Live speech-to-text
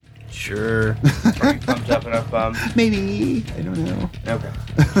Sure. Are you pumped up enough, Bob? Maybe. I don't know. Okay.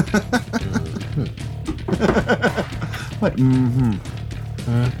 What?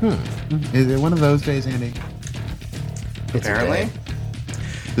 Is it one of those days, Andy? It's a Apparently. day.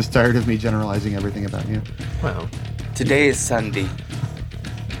 Just tired of me generalizing everything about you. Wow. Today is Sunday.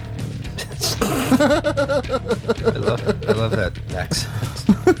 I love that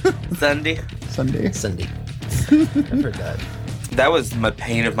accent. Sunday. Sunday. Sunday. I've heard that. That was my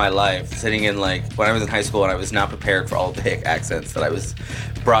pain of my life, sitting in, like, when I was in high school and I was not prepared for all the hick accents that I was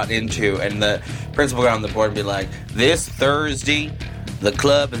brought into. And the principal got on the board and be like, this Thursday, the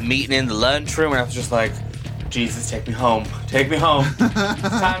club is meeting in the lunchroom. And I was just like, Jesus, take me home. Take me home.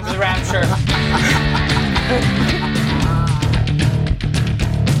 It's time for the rapture.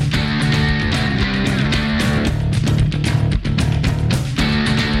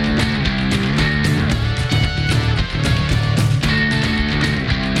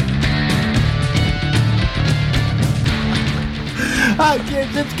 Hi,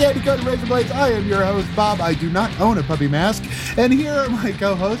 kids. It's Candy Coated Razor Blades. I am your host, Bob. I do not own a puppy mask. And here are my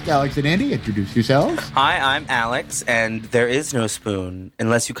co-hosts, Alex and Andy. Introduce yourselves. Hi, I'm Alex, and there is no spoon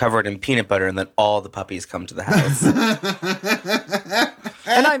unless you cover it in peanut butter and then all the puppies come to the house.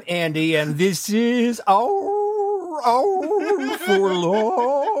 And I'm Andy, and this is our for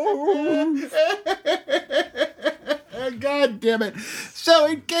long. God damn it. So,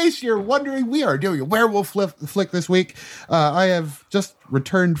 in case you're wondering, we are doing a werewolf flick this week. I have just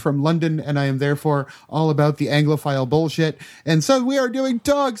returned from London, and I am therefore all about the Anglophile bullshit. And so we are doing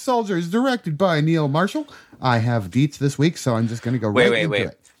Dog Soldiers, directed by Neil Marshall. I have deets this week, so I'm just going to go right into Wait.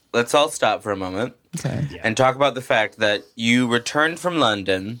 it. Let's all stop for a moment. Okay. And talk about the fact that you returned from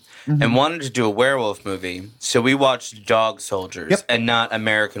London and wanted to do a werewolf movie, so we watched Dog Soldiers Yep. and not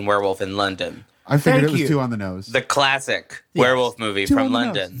American Werewolf in London. I figured Thank it was you. two on the nose. The classic werewolf movie Two from on the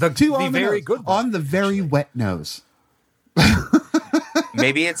London. nose. Two on the very nose. good one, on the very wet nose.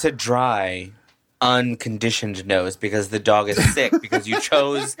 Maybe it's a dry, unconditioned nose because the dog is sick because you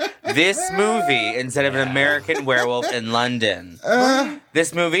chose this movie instead of an American Werewolf in London.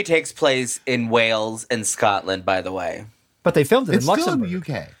 This movie takes place in Wales and Scotland, by the way. But they filmed it It's in still in Luxembourg.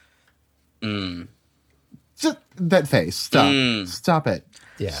 the UK. Just that face. Stop. Stop it.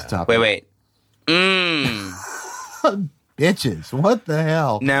 Yeah. Stop it. Wait. Bitches. What the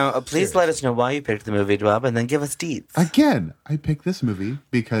hell? Now, please let us know why you picked the movie, Bob, and then give us deets. Again, I picked this movie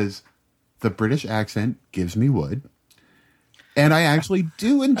because the British accent gives me wood. And I actually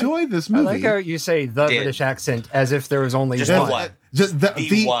do enjoy this I movie. like how you say the Did. British accent as if there was only Just one. the one. Just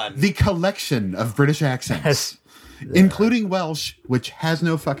The one. the collection of British accents, Yes. including Welsh, which has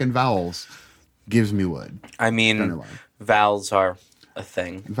no fucking vowels, gives me wood. I Don't know mean, why. vowels are a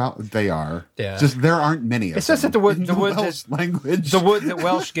thing. They are. Yeah. Just there aren't many of It's just them that the wood- in the wood Welsh language. The wood that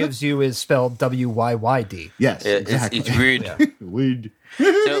Welsh gives you is spelled WYYD. Yes, It's exactly. rude. Yeah. Wood.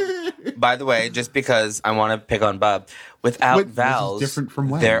 So, by the way, just because I want to pick on Bob, without Wait, this is vowels, different from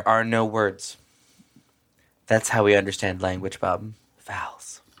when? there are no words. That's how we understand language, Bob.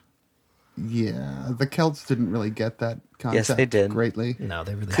 Vowels. Yeah, the Celts didn't really get that concept Yes, they did. greatly. No,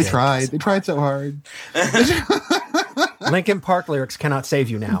 they really They did. tried. They tried so hard. Linkin Park lyrics cannot save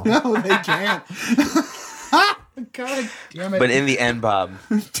you now. No, they can't. God damn it. But in the end, Bob,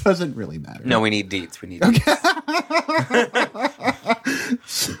 It doesn't really matter. no, we need deets. We need deets.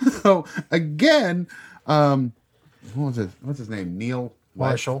 So again, what's his name? Neil what?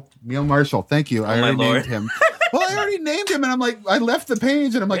 Marshall. Neil Marshall. Thank you. I my already lord. named him. Well, I already named him, and I'm like, I left the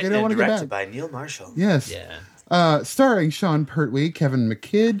page, and I'm like, I don't want to go Directed back. by Neil Marshall. Yes. Yeah. Starring Sean Pertwee, Kevin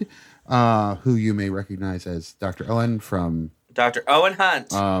McKidd, who you may recognize as Dr. Owen from Dr. Owen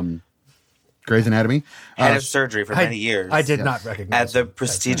Hunt, Grey's Anatomy. head of surgery for many years. I did Yes. not recognize At the him.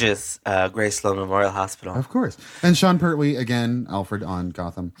 prestigious Grace Sloan Memorial Hospital. Of course. And Sean Pertwee, again, Alfred on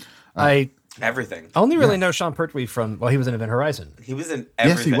Gotham. I Everything. only really know Sean Pertwee from, well, he was in Event Horizon. He was in Yes,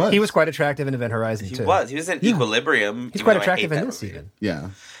 he everything. was. He was quite attractive in Event Horizon, He too. was. He was in Equilibrium. He's even quite though I attractive hate in that this, movie. even. Yeah.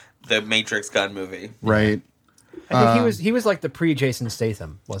 The Matrix gun movie. Right. I think he was like the pre-Jason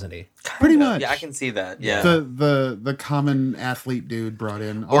Statham, wasn't he? Pretty much. Yeah, I can see that. Yeah. The common athlete dude brought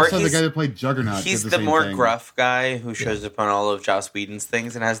in. Or Also, the he's- guy that played Juggernaut. He's did the same more thing. gruff guy who shows up on all of Joss Whedon's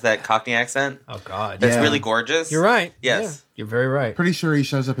things and has that Cockney accent. Oh, God. That's Yeah. really gorgeous. You're right. Yes. Yeah, you're very right. Pretty sure he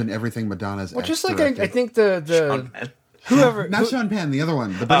shows up in everything Madonna's. Well, just ex like I think the Sean Penn. whoever Not Sean Penn, the other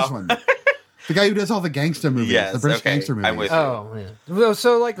one, the British one, the guy who does all the gangster movies, Yes, the British okay. gangster movies. I'm with you. Oh, yeah. Well,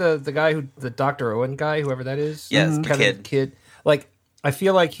 so like the guy who the Dr. Owen guy, whoever that is. Yes, Kevin McKidd. Kid. Like I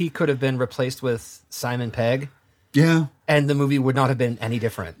feel like he could have been replaced with Simon Pegg, Yeah, and the movie would not have been any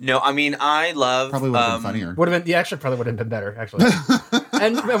different. No, I mean I love probably would have been funnier. Would have been. Yeah, actually, probably would have been better. Actually,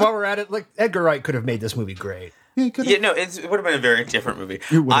 And while we're at it, like Edgar Wright could have made this movie great. Yeah, he could've- Yeah, no, it would have been a very different movie.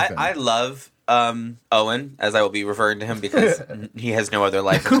 It would have been. I love Owen, as I will be referring to him because he has no other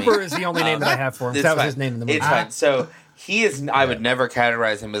life. Cooper than me. is the only name that I have for him. It's That was fine. his name in the movie. It's fine. So he is. I would never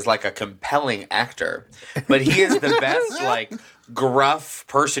categorize him as like a compelling actor, but he is the best like gruff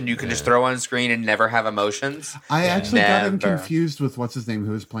person you can just throw on screen and never have emotions. I actually got him Never. confused with what's his name,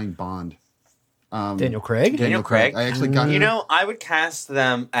 who was playing Bond. Daniel Craig? Daniel Craig. I actually got You him. know, I would cast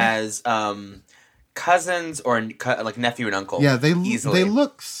them as cousins or like nephew and uncle. Yeah, they easily.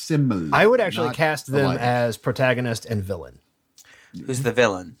 look similar. I would actually not cast them alike. as protagonist and villain. Who's the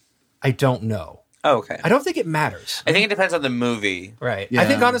villain? I don't know. Oh, okay. I don't think it matters. I think it depends on the movie. Right. Yeah. I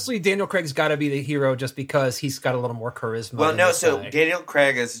think honestly, Daniel Craig's got to be the hero just because he's got a little more charisma. Well, than no. this So guy. Daniel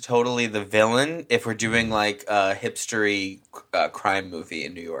Craig is totally the villain if we're doing like a hipstery crime movie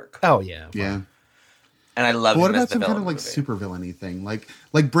in New York, Oh yeah. Yeah. and I love But what him as about the some kind villain of like movie. super villainy thing? Like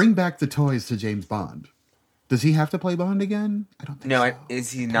bring back the toys to James Bond. Does he have to play Bond again? I don't think No, so.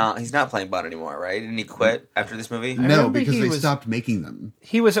 is he not? He's not playing Bond anymore, right? Didn't he quit after this movie? No, remember because he they was- stopped making them.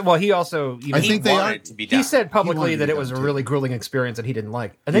 He was well. He also even, I He think they wanted are- to be done. he said He publicly wanted that to it be was a done, really too. grueling experience that he didn't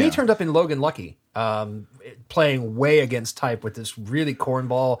like, and then he Yeah. turned up in Logan Lucky, playing way against type with this really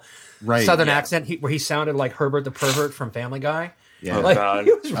cornball Right, Southern yeah. accent where he sounded like Herbert the pervert from Family Guy. Yeah. Like, God.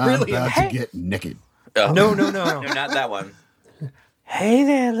 he was I'm really about to get naked. Oh. no. No, not that one. Hey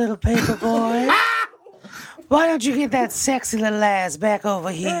there, little paper boy. Why don't you get that sexy little ass back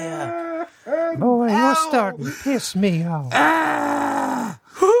over here? Boy, you're starting to piss me off. Hi,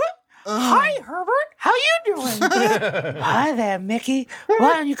 Herbert. How you doing? Hi there, Mickey.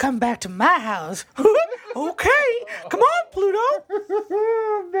 Why don't you come back to my house? Okay. Come on, Pluto.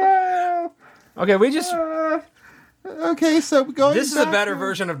 Okay, we just Okay, so going this is a back better to-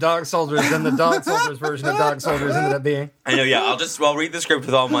 version of Dog Soldiers than the Dog Soldiers version of Dog Soldiers ended up being. I know. Yeah, I'll read the script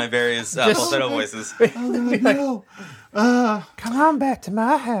with all my various falsetto voices. No. Come on back to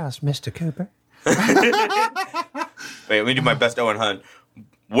my house, Mr. Cooper. Wait, let me do my best Owen Hunt.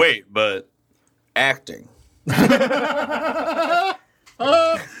 Wait, but acting.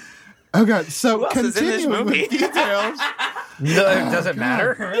 Oh god, so Who else is in this continuing movie? with details. No, does it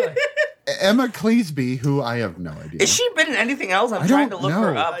matter? Really? Emma Cleesby, who I have no idea. Has she been in anything else? I'm I trying to don't look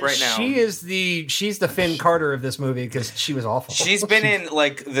her know. up right now. She's the Finn Carter of this movie because she was awful. She's been in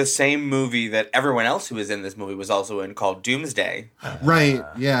like the same movie that everyone else who was in this movie was also in, called Doomsday. Right,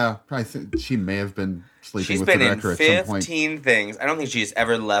 yeah. I think she may have been sleeping She's with been the in director at some point. 15 things. I don't think she's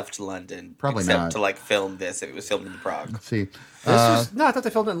ever left London. Probably except not. to like film this. It was filmed in Prague. Let's see. This was no, I thought they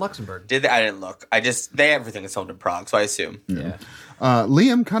filmed it in Luxembourg. Did they? I didn't look. Everything is filmed in Prague, so I assume. Yeah.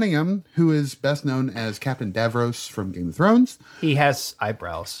 Liam Cunningham, who is best known as Captain Davros from Game of Thrones. He has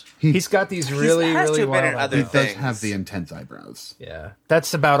eyebrows. He's got these really, has to really have been in wild other He eyebrows. does things. have the intense eyebrows. Yeah,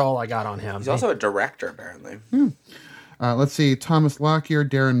 that's about all I got on him. He's also a director, apparently. Let's see. Thomas Lockyer,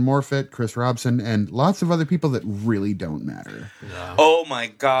 Darren Morfitt, Chris Robson, and lots of other people that really don't matter. Oh my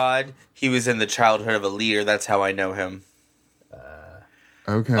God, he was in The Childhood of a Leader. That's how I know him.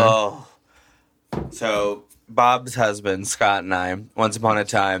 Okay. Oh, so Bob's husband Scott and I, once upon a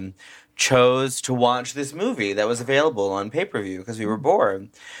time, chose to watch this movie that was available on pay-per-view because we were bored.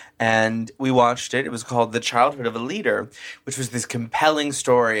 And we watched it. It was called The Childhood of a Leader, which was this compelling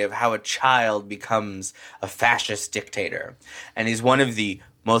story of how a child becomes a fascist dictator. And he's one of the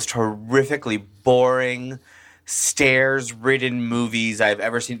most horrifically boring, stairs-ridden movies I've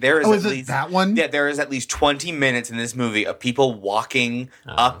ever seen. There is Oh, at is it least that one? Yeah, there is at least 20 minutes in this movie of people walking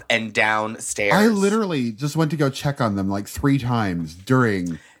up and down stairs. I literally just went to go check on them like 3 times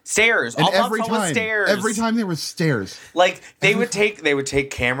during, stairs. and All every Buffalo time, stairs. every time there was stairs. Like they would take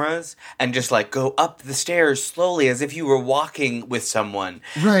cameras and just like go up the stairs slowly as if you were walking with someone.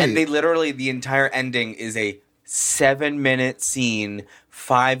 Right. And they literally the entire ending is a 7-minute scene.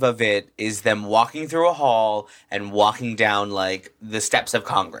 5 of it is them walking through a hall and walking down like the steps of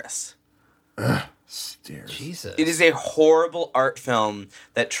Congress. Stairs. Jesus. It is a horrible art film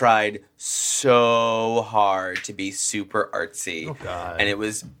that tried so hard to be super artsy. Oh, God. And it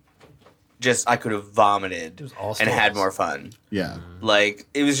was just I could have vomited was all and had stairs. more fun. Yeah. Like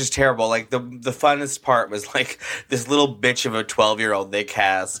it was just terrible. Like the funnest part was like this little bitch of a 12-year-old they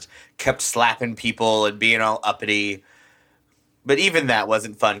cast kept slapping people and being all uppity. But even that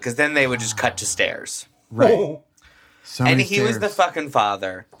wasn't fun because then they would just cut to stairs. Right. So And many he was the stairs. fucking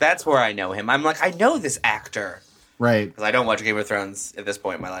father. That's where I know him. I'm like, I know this actor. Right. Because I don't watch Game of Thrones at this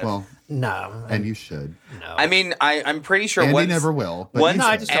point in my life. Well, No. And you should. No. I mean, I'm pretty sure Andy once, never will. But once you No,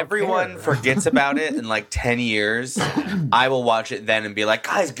 I should. just don't everyone care. forgets about it in like 10 years, I will watch it then and be like,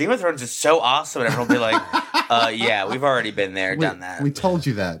 guys, Game of Thrones is so awesome. And everyone will be like, yeah, we've already been there, done that. We told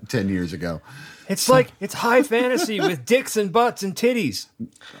you that 10 years ago. It's like, it's high fantasy with dicks and butts and titties.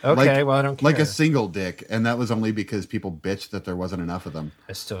 Okay, well, I don't care. Like a single dick, and that was only because people bitched that there wasn't enough of them.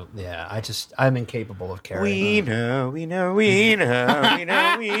 I still, I'm incapable of caring. Wiener.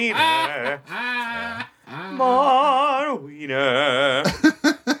 More wiener.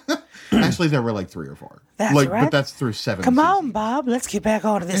 Actually, there were like 3 or 4. That's like, right. But that's through 7 Come seasons. on, Bob. Let's get back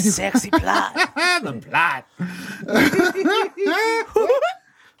onto this sexy plot. The plot.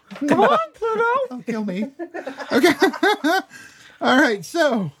 Come on, Pluto. Don't kill me. Okay. All right,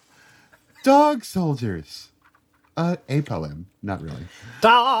 so Dog Soldiers. A poem. Not really.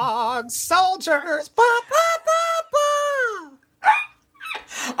 Dog soldiers. Ba, ba, ba, ba.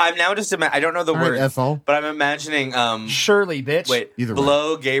 I'm now just I don't know the All right, words, Ethel. but I'm imagining Surely, bitch. wait, Either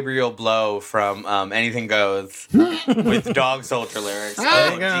Blow Gabriel Blow from Anything Goes with Dog Soldier lyrics. There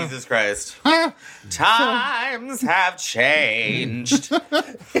you Oh, go. Jesus Christ. Times have changed.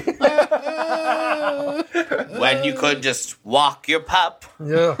 When you could just walk your pup.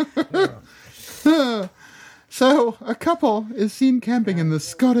 Yeah. So a couple is seen camping in the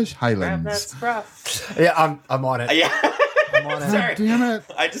Scottish Highlands. rough. Yeah, I'm on it. Yeah, I'm on it. sorry. Damn it.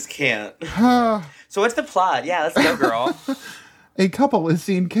 I just can't. Uh, So what's the plot? Yeah, let's go, girl. a couple is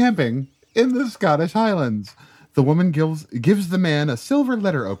seen camping in the Scottish Highlands. The woman gives the man a silver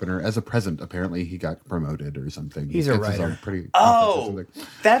letter opener as a present. Apparently, he got promoted or something. He's a Gets his writer. own pretty office or Oh, something.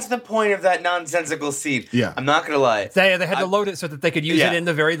 that's the point of that nonsensical scene. Yeah. I'm not gonna lie. They had to load it so that they could use Yeah. it in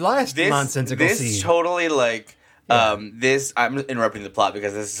the very last nonsensical this scene. totally like this. I'm interrupting the plot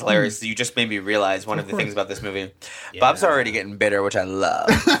because this is hilarious. You just made me realize one of the things about this movie. Bob's already getting bitter, which I love.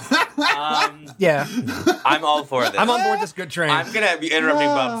 Yeah, I'm all for this. I'm on board this good train. I'm gonna be interrupting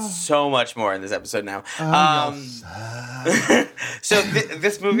Bob so much more in this episode now. So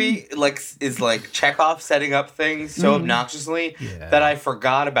this movie is like Chekhov setting up things so obnoxiously that I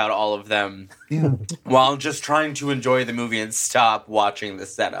forgot about all of them Yeah. while just trying to enjoy the movie and stop watching the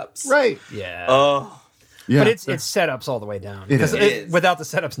setups. Right. yeah. Oh, Yeah. But it's setups all the way down. It Because is. It is. without the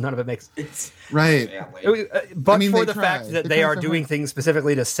setups, none of it makes. it's right. But I mean, for they the try. fact that They they try are so doing hard. things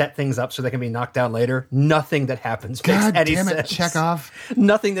specifically to set things up so they can be knocked down later, nothing that happens makes God any damn it, sense. Chekhov.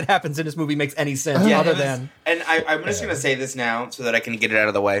 Nothing that happens in this movie makes any sense Yeah, other it was- than and I'm just gonna say this now so that I can get it out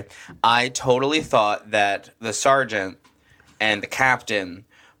of the way. I totally thought that the sergeant and the captain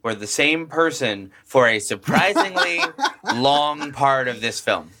were the same person for a surprisingly long part of this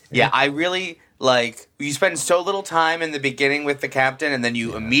film. Yeah, I really like. You spend so little time in the beginning with the captain, and then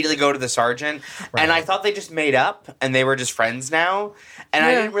you immediately go to the sergeant. Right. And I thought they just made up, and they were just friends now. And I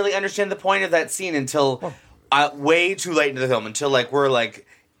Yeah. didn't really understand the point of that scene until way too late into the film. Until like we're like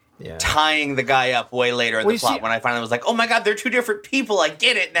yeah. tying the guy up way later in Well, the you plot see- when I finally was like, oh my god, they're two different people. I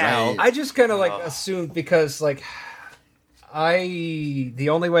get it now. Right. I just kind of assumed because the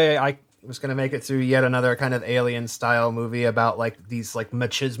only way I was going to make it through yet another kind of alien style movie about like these like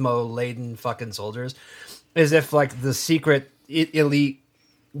machismo laden fucking soldiers is if like the secret elite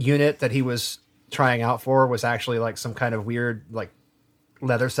unit that he was trying out for was actually like some kind of weird like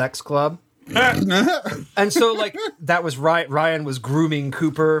leather sex club. And so like that was Ryan was grooming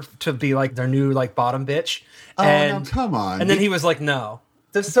Cooper to be like their new like bottom bitch. Oh, And no, come on. And then he was like, no.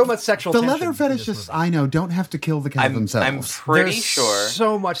 There's so much sexual the tension leather in this fetishists, movie. I know, don't have to kill the cat I'm themselves. pretty There's sure.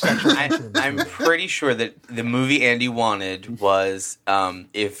 so much sexual tension in this I'm movie. pretty sure that the movie Andy wanted was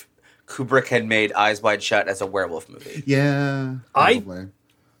if Kubrick had made Eyes Wide Shut as a werewolf movie. Yeah. I- Probably.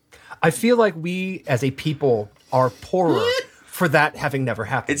 I feel like we as a people are poorer for that having never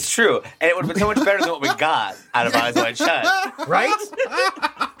happened. It's true, and it would have been so much better than what we got out of Eyes Wide Shut. right?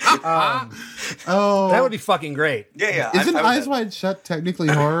 Oh. That would be fucking great. Yeah. Isn't I would- Eyes Wide Shut technically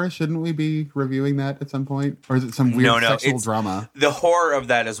horror? Shouldn't we be reviewing that at some point? Or is it some weird No, sexual it's- drama? The horror of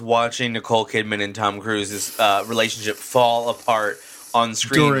that is watching Nicole Kidman and Tom Cruise's relationship fall apart on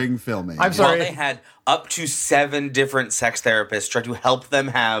screen. During filming. I'm sorry. While they had up to 7 different sex therapists try to help them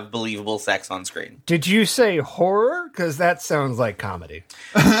have believable sex on screen. Did you say horror? Because that sounds like comedy.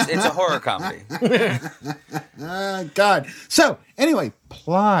 It's a horror comedy. God. So, anyway,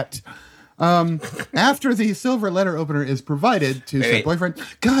 plot. After the silver letter opener is provided to said Wait. boyfriend.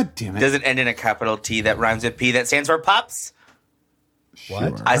 God damn it. Does it end in a capital T that rhymes with P that stands for Pops?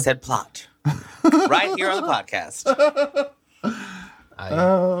 What? Sure. I said plot. Right here on the podcast.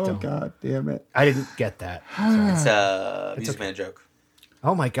 Oh, God damn it. I didn't get that. It's a Music Man joke.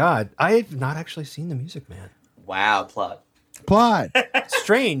 Oh my god, I have not actually seen The Music Man. Wow, plot. Plot.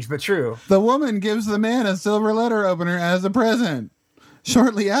 Strange, but true. The woman gives the man a silver letter opener as a present.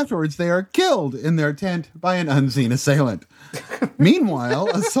 Shortly afterwards, they are killed in their tent by an unseen assailant. Meanwhile,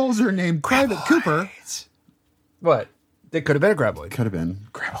 a soldier named Private Cooper... What? It could have been a graboid. Could have been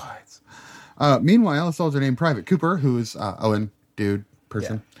graboids. Meanwhile, a soldier named Private Cooper, who's Owen, dude,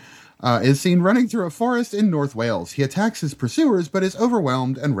 person, is seen running through a forest in North Wales. He attacks his pursuers, but is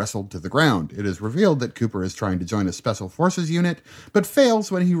overwhelmed and wrestled to the ground. It is revealed that Cooper is trying to join a special forces unit, but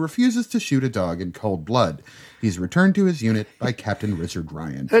fails when he refuses to shoot a dog in cold blood. He's returned to his unit by Captain Richard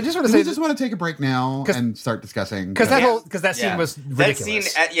Ryan. I just want to Do say, we just want to take a break now and start discussing? because that scene Yeah. was That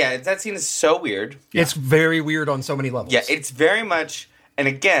ridiculous. scene, that scene is so weird. It's very weird on so many levels. Yeah, it's very much, and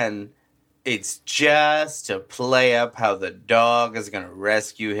again, it's just to play up how the dog is going to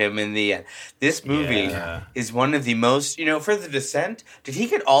rescue him in the end. This movie is one of the most, for The Descent, did he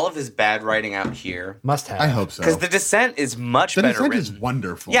get all of his bad writing out here? Must have. I hope so. Because The Descent is much The better Descent written. is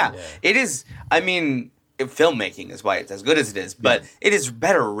wonderful. Yeah, it is. I mean, filmmaking is why it's as good as it is, but it is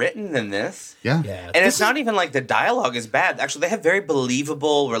better written than this. Yeah. Yeah. And it's not even like the dialogue is bad. Actually, they have very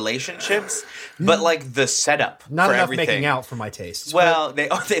believable relationships, but like the setup Not for enough everything. making out for my taste. Well,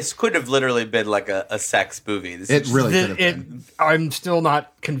 this could have literally been like a sex movie. This It is- really could have been. I'm still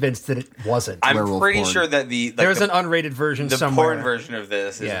not convinced that it wasn't. I'm werewolf pretty porn. sure that There's an unrated version the somewhere. porn version of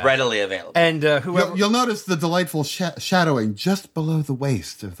this is Yeah. readily available. And whoever. You'll notice the delightful shadowing just below the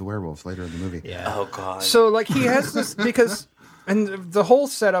waist of the werewolves later in the movie. Yeah. Oh god. So like he has this because, and the whole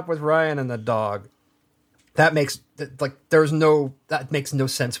setup with Ryan and the dog, that makes that makes no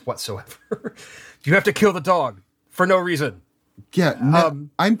sense whatsoever. You have to kill the dog for no reason. Yeah, no,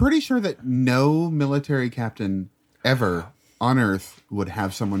 I'm pretty sure that no military captain ever on Earth would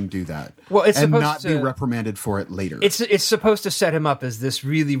have someone do that. Well, it's and supposed not be to- reprimanded for it later. It's supposed to set him up as this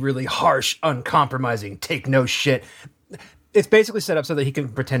really, really harsh, uncompromising, take no shit. It's basically set up so that he can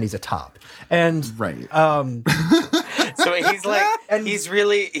pretend he's a top. And right. So he's like, he's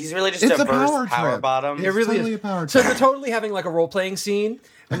really just It's a a power burst power trip. bottom. It it really totally is. a power So trip. they're totally having like a role playing scene,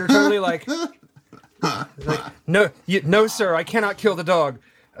 and they're totally like, no, sir, I cannot kill the dog,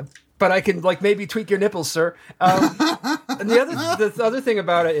 but I can like maybe tweak your nipples, sir. And the other thing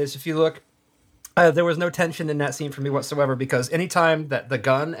about it is, if you look, there was no tension in that scene for me whatsoever, because anytime that the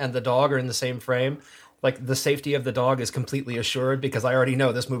gun and the dog are in the same frame, like the safety of the dog is completely assured, because I already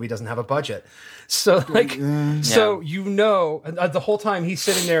know this movie doesn't have a budget. So like, so and the whole time he's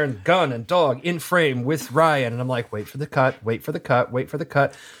sitting there and gun and dog in frame with Ryan, and I'm like, wait for the cut, wait for the cut, wait for the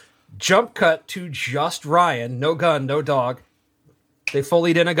cut. Jump cut to just Ryan, no gun, no dog. They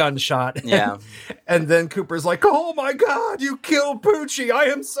fullyed in a gunshot. Yeah. And then Cooper's like, oh my God, you killed Poochie. I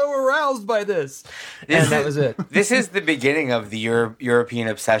am so aroused by this. And that was it. This is the beginning of the European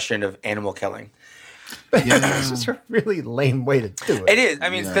obsession of animal killing. It's just a really lame way to do it. It is. I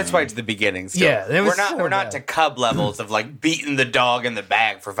mean, that's why it's the beginning. Still. Yeah, it was we're not bad. to cub levels of like beating the dog in the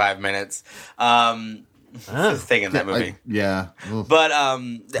bag for 5 minutes. It's a thing in that movie. Yeah. Oof. But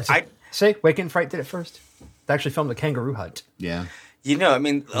Say, Wake and Fright did it first. They actually filmed the kangaroo hunt. Yeah. I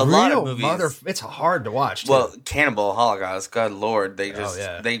mean, a lot of movies. It's hard to watch. Too. Well, Cannibal Holocaust, God Lord, they just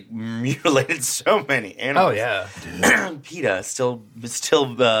they mutilated so many animals. oh yeah. PETA still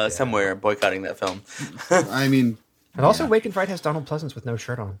somewhere boycotting that film. I mean, And also, Wake and Fright has Donald Pleasance with no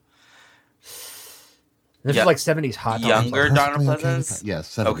shirt on. This Yeah. is like 70s hot. Younger Donald Donald perfectly okay Pleasance. with that.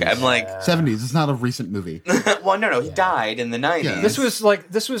 Yes. 70s. Okay, I'm like, 70s. It's not a recent movie. well, no, he died in the 90s. Yeah. This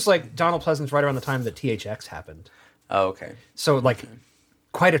was like Donald Pleasance right around the time that THX happened. Oh, okay. So like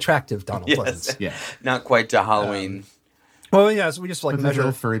quite attractive Donald Pleasance. Yeah. Not quite to Halloween. Well, yeah, so we just like With his little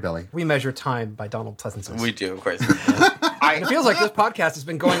measure furry belly. we measure time by Donald Pleasances. We do, of course. It feels like this podcast has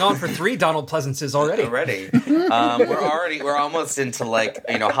been going on for 3 Donald Pleasances already. Already, we're almost into like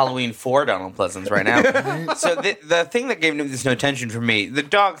Halloween 4 Donald Pleasance right now. So the thing that gave this no tension for me, the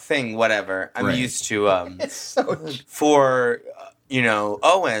dog thing, whatever. I'm Right. used to It's so for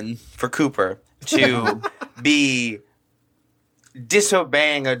Owen, for Cooper to be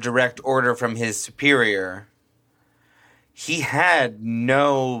disobeying a direct order from his superior. He was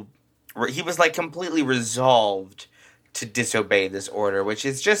like completely resolved to disobey this order, which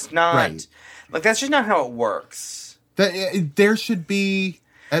is just not Right. like that's just not how it works. There should be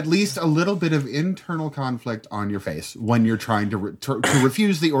at least a little bit of internal conflict on your face when you're trying to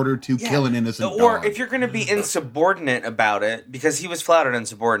refuse the order to kill an innocent Or dog. if you're going to be insubordinate about it, because he was flat out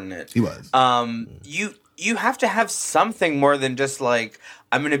insubordinate. He was. You have to have something more than just like,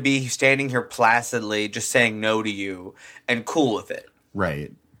 I'm going to be standing here placidly just saying no to you and cool with it.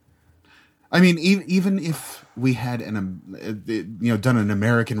 Right. I mean, even if we had done an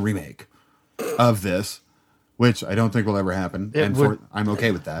American remake of this, which I don't think will ever happen. It And would- I'm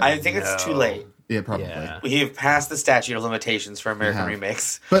okay with that. I think it's too late. yeah, probably. Yeah. We have passed the statute of limitations for American Yeah.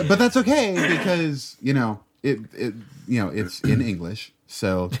 remakes. But that's okay because it's in English,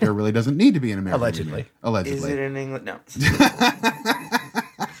 so there really doesn't need to be an American Allegedly. remake. Allegedly. Is it in English? No.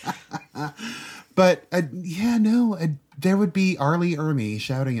 But there would be Arlie Ermy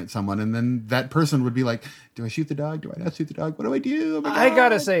shouting at someone, and then that person would be like, "Do I shoot the dog? Do I not shoot the dog? What do I do?" Oh my I God."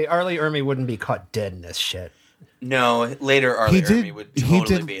 gotta say, Arlie Ermy wouldn't be caught dead in this shit. No, later Arlie He did- Ermy would he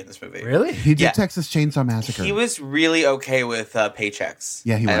totally did- be in this movie. Really? He did Yeah. Texas Chainsaw Massacre. He was really okay with paychecks.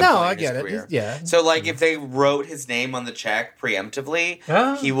 Yeah, he at was. a No, point I in his get it. career. Yeah. So, like, if they wrote his name on the check preemptively,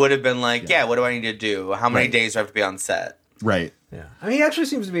 Oh. he would have been like, yeah, what do I need to do? How many Right. days do I have to be on set? Right. Yeah. I mean, he actually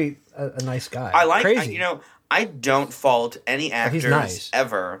seems to be a nice guy. I like, Crazy. I don't fault any actors nice.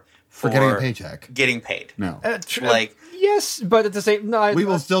 ever For getting a paycheck. Getting paid. No. Like- yes, but at the same no, We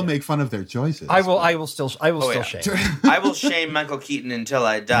will still make fun of their choices. I will still Oh, yeah. shame. I will shame Michael Keaton until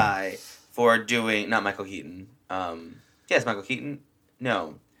I die for doing not Michael Keaton. Yes, Michael Keaton.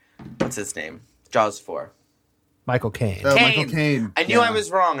 No, what's his name? Jaws 4. Michael Caine. Michael Caine. I knew Yeah. I was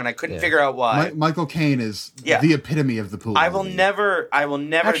wrong, and I couldn't Yeah. figure out why. Michael Caine is Yeah. the epitome of the pool. I will movie. never.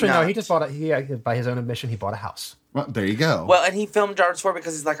 Actually, no. not. He just bought by his own admission. He bought a house. Well, there you go. Well, and he filmed Jaws 4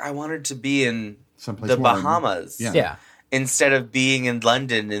 because he's like, I wanted to be in Someplace the warm. Bahamas. Yeah. Yeah. Instead of being in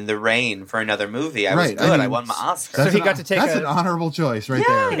London in the rain for another movie. I was Right, good. I I, mean, won my Oscar. So That's he an- got to take That's a- an honorable choice right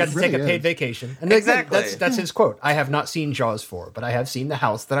Yeah, there. He got It to take really a paid is. vacation. And Exactly. That's his quote. I have not seen Jaws 4, but I have seen the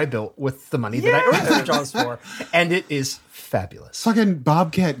house that I built with the money that I earned from Jaws 4, and it is fabulous. Fucking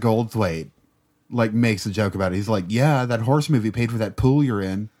Bobcat Goldthwait makes a joke about it. He's like, "Yeah, that horse movie paid for that pool you're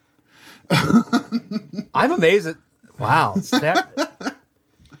in." I'm amazed at wow.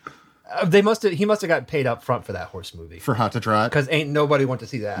 He must have got paid up front for that horse movie For Hot to Trot. because ain't nobody want to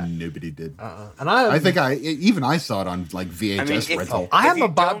see that. Nobody did. And I I think I saw it on VHS I mean, if- rental. I If am you a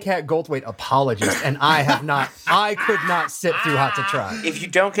Bobcat Goldthwait apologist, and I could not sit through Hot to Trot. If you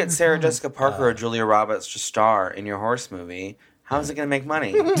don't get Sarah Jessica Parker or Julia Roberts to star in your horse movie, how is it going to make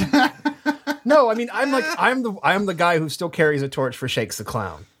money? No, I mean I'm the guy who still carries a torch for Shakes the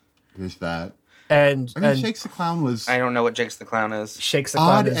Clown, There's that. and I mean, and Shakes the Clown was I don't know what Jakes the Clown is. Shakes the Clown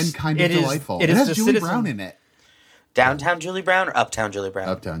odd is, and kind of it is- delightful. It It is has the Julie citizen, Brown in it. Downtown Julie Brown or Uptown Julie Brown?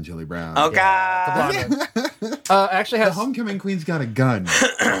 Uptown Julie Brown. Oh, the God. blonde one. Actually The has Homecoming Queen's got a gun.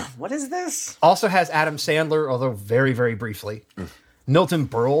 What is this? also has Adam Sandler, although very very briefly. Milton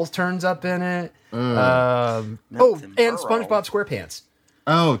Berle turns up in it. Milton and Berle. SpongeBob SquarePants.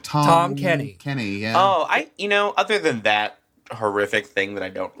 Oh, Tom Kenny. Kenny, yeah. Oh, other than that horrific thing that I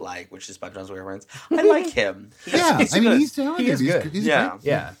don't like, which is SpongeBob SquarePants, I like him. yeah. I mean, good. he's talented. He is good. He's Yeah. great.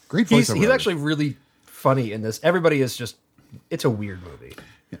 Yeah, Great He's voiceover. actually really funny in this. Everybody is just. It's a weird movie.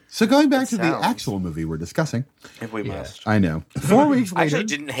 So going back to the sounds- actual movie we're discussing, If we must. I know 4 weeks I later. actually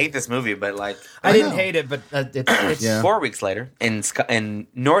didn't hate this movie, but like I didn't know. hate it, but it's Yeah. 4 weeks later in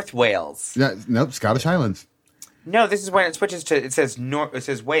North Wales. Nope, Scottish Highlands. No, this is when it switches to it says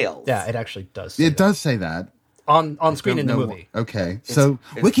Wales. yeah, it actually does. say It that. does say that. on screen in the Don't know- movie. Okay, so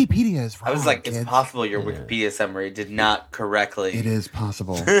it's- Wikipedia is wrong. I was like, kids. it's possible your Wikipedia summary did not correctly. It is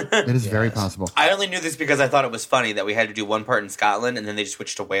possible. It is very possible. I only knew this because I thought it was funny that we had to do one part in Scotland and then they just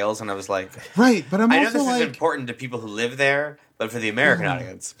switched to Wales, and I was like, Right, but I'm I know also this like, is important to people who live there, but for the American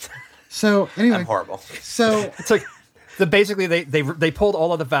audience, so anyway. I'm horrible. So It's like basically they pulled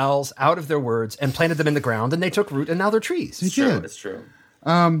all of the vowels out of their words and planted them in the ground, and they took root, and now they're trees. It's true. did. It's true.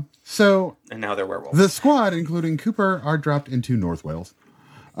 so And now they're werewolves. the squad, including Cooper, are dropped into North Wales.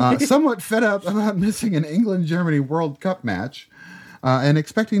 Somewhat fed up about missing an England-Germany World Cup match and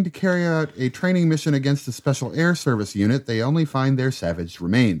expecting to carry out a training mission against the Special Air Service unit, they only find their savaged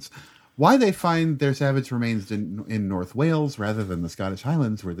remains. Why they find their savaged remains in North Wales rather than the Scottish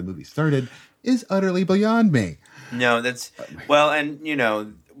Highlands where the movie started is utterly beyond me. No, that's well, and you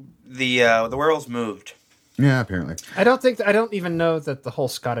know, the werewolves moved. Yeah, apparently. I don't even know that the whole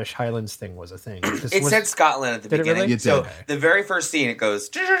Scottish Highlands thing was a thing. It said Scotland at the Did it beginning. really? It So did. the very first scene, it goes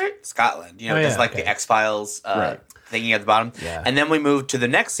Scotland. You know, Oh, it's yeah, like okay. the X-Files Right. thingy at the bottom. Yeah. And then we move to the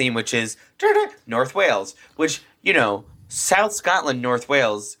next scene, which is North Wales, which, you know, South Scotland, North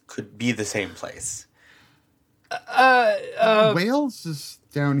Wales could be the same place. Wales is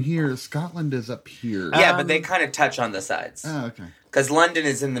down here. Scotland is up here. Yeah, but they kind of touch on the sides. Oh, okay. Because London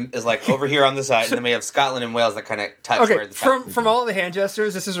is like over here on the side, and then we have Scotland and Wales that kind of touch where Okay, the from all the hand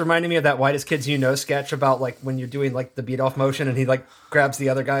gestures, this is reminding me of that Whitest Kids You Know sketch about like when you're doing like the beat off motion and he like grabs the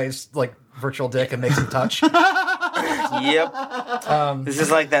other guy's like virtual dick and makes him touch. Yep. This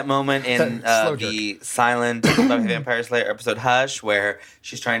is like that moment in Slow the silent Buffy the Vampire Slayer episode Hush, where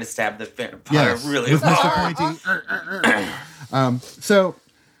she's trying to stab the vampire really with hard. Mr. Pointy. So,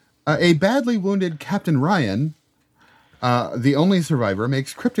 a badly wounded Captain Ryan, the only survivor,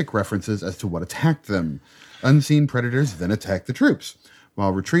 makes cryptic references as to what attacked them. Unseen predators then attack the troops.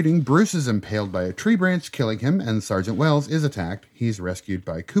 While retreating, Bruce is impaled by a tree branch, killing him, and Sergeant Wells is attacked. He's rescued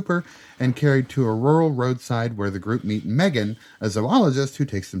by Cooper and carried to a rural roadside where the group meet Megan, a zoologist who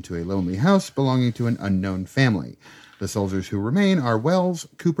takes them to a lonely house belonging to an unknown family. The soldiers who remain are Wells,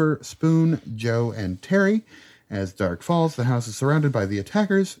 Cooper, Spoon, Joe, and Terry. As dark falls, the house is surrounded by the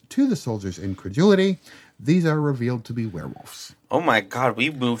attackers. To the soldiers' incredulity, these are revealed to be werewolves. Oh my god, we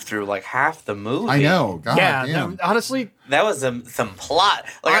moved through like half the movie. I know. God Yeah, damn. no, honestly, That was some plot.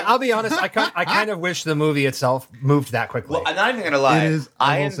 Like, I'll be honest. I kind of wish the movie itself moved that quickly. well, I'm not even gonna lie. It is-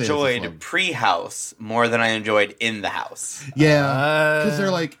 I I will say it's a slug. enjoyed pre-house more than I enjoyed in the house. Yeah, because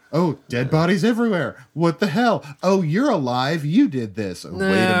they're like, oh, dead bodies everywhere. What the hell? Oh, you're alive. You did this. Oh, wait a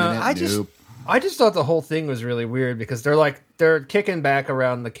minute. I just thought the whole thing was really weird because they're kicking back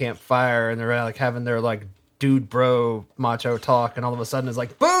around the campfire and they're like having their like dude bro macho talk, and all of a sudden it's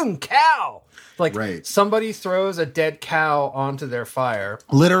like boom, cow. Like Right. somebody throws a dead cow onto their fire,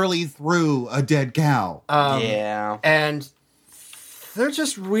 Literally threw a dead cow. Yeah. and they're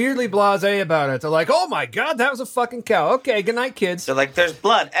just weirdly blasé about it. They're like, "Oh my god, that was a fucking cow." Okay, good night, kids. So like, there's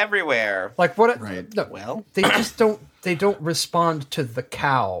blood everywhere. Like what? Right. No, Well. they just don't. They don't respond to the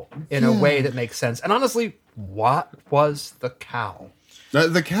cow in a way that makes sense. And honestly, what was the cow?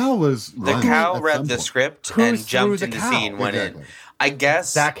 The cow was. The cow read the script Who and threw jumped the in the cow? scene when Exactly. it. I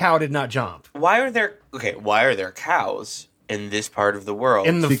guess That cow did not jump why are there cows in this part of the world?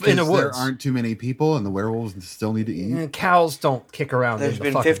 in the Because there woods. aren't too many people, and the werewolves still need to eat. And cows don't kick around. There's in the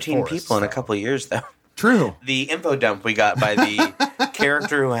been fucking 15 forest, people in a so. couple of years though. True. The info dump we got by the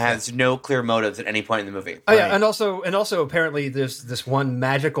character who has no clear motives at any point in the movie. Oh yeah, Right. and also apparently there's this one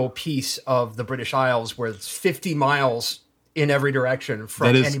magical piece of the British Isles where it's 50 miles in every direction from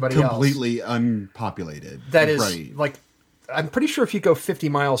That is anybody else. completely unpopulated. That is right. like, I'm pretty sure if you go 50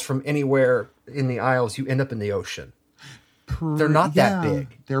 miles from anywhere in the Isles, you end up in the ocean. They're not that big.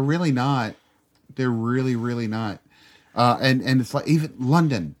 They're really not. They're really, really not. And it's like even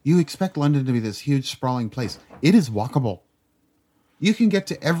London. You expect London to be this huge sprawling place. It is walkable. You can get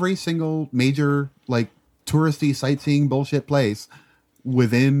to every single major like touristy sightseeing bullshit place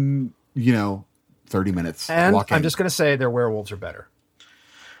within 30 minutes. And walking. I'm just going to say their werewolves are better.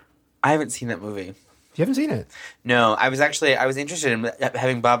 I haven't seen that movie. You haven't seen it? No, I was interested in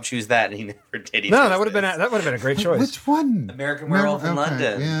having Bob choose that, and he never did. He No, chose that would have been a great choice. Which one? American Werewolf in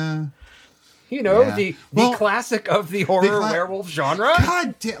London. Yeah. You know, Yeah. the Well, classic of the horror cla- werewolf genre.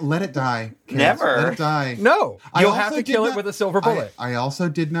 God damn, let it die. Kids. Never. Let it die. No, I you'll also have to did kill it not- with a silver bullet. I also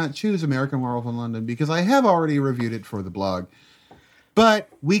did not choose American Werewolf in London because I have already reviewed it for the blog. But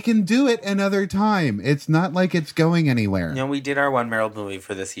we can do it another time. It's not like it's going anywhere. No, we did our one Merrill movie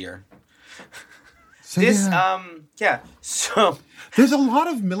for this year. So, This, yeah. So There's a lot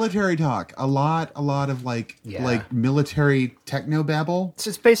of military talk. A lot of like military techno babble. So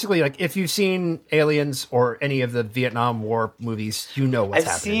it's basically like if you've seen Aliens or any of the Vietnam War movies, you know what's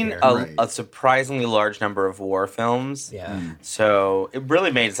I've happening seen here. Right. a surprisingly large number of war films. Yeah. So it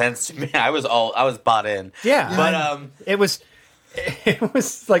really made sense to me. I was bought in. Yeah. But It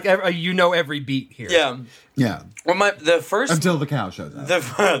was like every beat here. yeah. Yeah. Well, the first Until the cow shows up.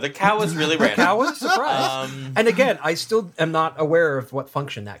 the cow was really random. Cow was a surprise. And again, I still am not aware of what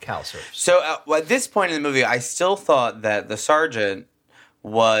function that cow serves. So at this point in the movie, I still thought that the sergeant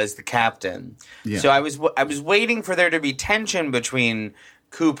was the captain. Yeah. So I was waiting for there to be tension between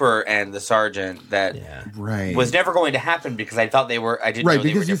Cooper and the sergeant that Right. was never going to happen because I thought they were. I didn't right, know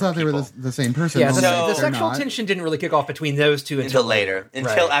they because were you thought they were different the same person. Yeah, Well, the they're sexual not. tension didn't really kick off between those two until later,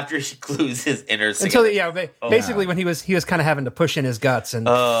 until Right. after she glues his innards Until together. basically when he was kind of having to push in his guts, and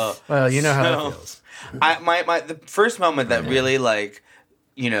well, you know how that feels. The first moment that really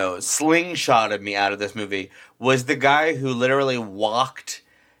slingshotted me out of this movie was the guy who literally walked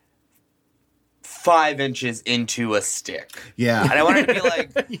 5 inches into a stick. Yeah. And I wanted to be like,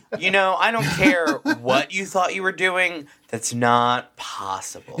 I don't care what you thought you were doing. That's not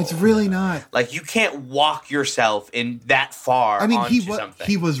possible. It's really not. Like, you can't walk yourself in that far I mean, onto something.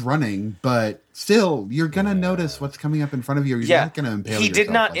 he was running, but still, you're gonna notice what's coming up in front of you. You're not gonna impale. He did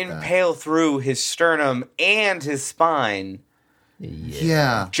yourself not like that. impale through his sternum and his spine.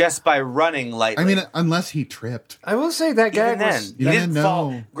 Yeah. just by running lightly. I mean, unless he tripped. I will say that even gag then, was he Yeah, didn't no.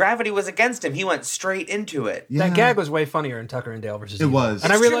 fall. Gravity was against him. He went straight into it. Yeah. that gag was way funnier in Tucker and Dale versus It Evil. was.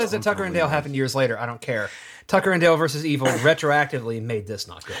 And I It's realized true. that Tucker and Dale happened years later. I don't care. Tucker and Dale versus Evil retroactively made this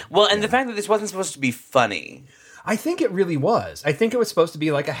not good. Well, and the fact that this wasn't supposed to be funny. I think it really was. I think it was supposed to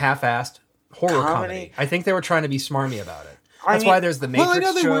be like a half-assed horror comedy. I think they were trying to be smarmy about it. That's why there's the Matrix Well, I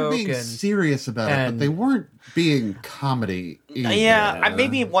know they weren't joke being and serious about it, but and- they weren't being comedy either. Yeah,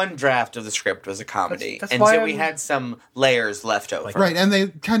 maybe one draft of the script was a comedy, That's and why so we I'm- had some layers left over. Right, and they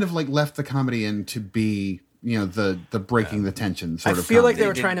kind of like left the comedy in to be, you know, the breaking the tension I sort of feel like comedy. they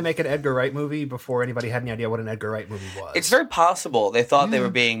were trying to make an Edgar Wright movie before anybody had any idea what an Edgar Wright movie was. It's very possible they thought they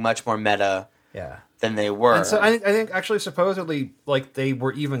were being much more meta yeah. than they were. And so I think actually supposedly like they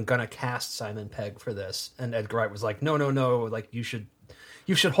were even gonna cast Simon Pegg for this, and Edgar Wright was like, no, like you should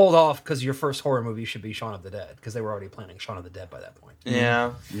hold off because your first horror movie should be Shaun of the Dead, because they were already planning Shaun of the Dead by that point.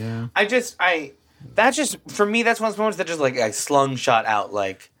 yeah. Yeah. That just for me, that's one of those moments that just like I slung shot out.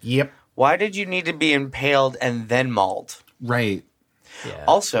 Like, Yep. why did you need to be impaled and then mauled? Right. Yeah.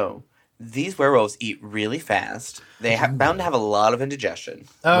 Also, these werewolves eat really fast. They bound to have a lot of indigestion.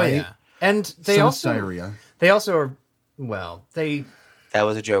 Oh Right? yeah. And they Some also diarrhea. they also are well they. That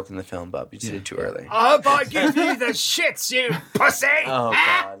was a joke in the film, Bub. You did it too early. Oh, I give you the shits, you pussy! Oh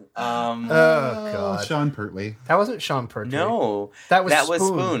God. Oh Oh, god, Sean Pertwee. that wasn't Sean Pertwee. No, That was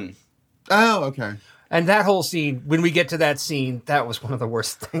Spoon. Oh, okay. And that whole scene, when we get to that scene, that was one of the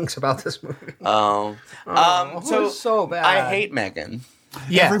worst things about this movie. Oh, it was so bad. I hate Megan.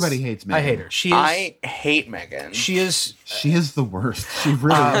 Yes. Everybody hates Megan. I hate her. I hate Megan. She is. She is the worst. She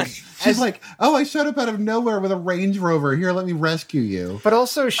really is. She's like, oh, I showed up out of nowhere with a Range Rover. Here, let me rescue you. But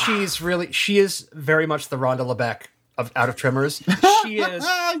also, she is very much the Rhonda LeBeck of Out of Trimmers. She is.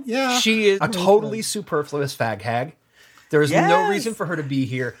 Yeah. She is a totally superfluous fag hag. There is no Yes. reason for her to be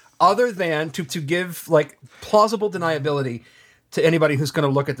here other than to give like plausible deniability to anybody who's going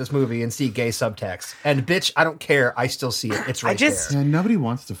to look at this movie and see gay subtext. And bitch, I don't care. I still see it. It's right there. Yeah, nobody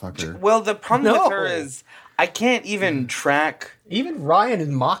wants to fuck her. Well, the problem No. with her is I can't even track. Even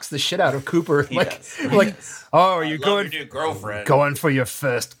Ryan mocks the shit out of Cooper. does. Oh, are you going new girlfriend? going for your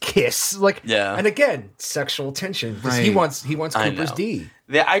first kiss? Like, Yeah. And again, sexual tension. 'Cause He Right. wants I Cooper's know. D.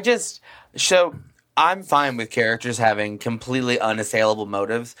 So I'm fine with characters having completely unassailable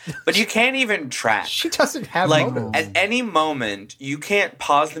motives, but you can't even track. She doesn't have Like motives. at any moment, you can't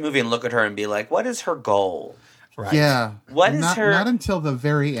pause the movie and look at her and be like, "What is her goal?" Right. Yeah. What is not, her- Not until the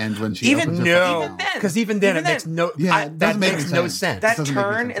very end when she Even- opens her No, fucking Even mouth. then. because even then Even it makes then. no. Yeah, it that doesn't make makes any no sense. sense. That doesn't make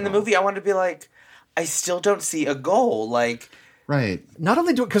any turn sense in at the all. movie, I wanted to be like, I still don't see a goal. Like, Right. not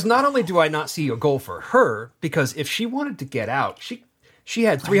only do I not see a goal for her, because if she wanted to get out, she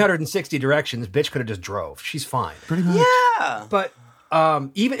had 360 directions. Bitch could have just drove. She's fine. Pretty much. yeah, But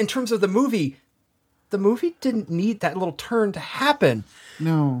even in terms of the movie didn't need that little turn to happen.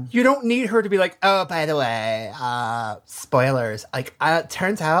 No. You don't need her to be like, oh, by the way, spoilers. Like,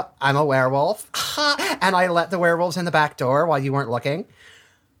 turns out I'm a werewolf, and I let the werewolves in the back door while you weren't looking.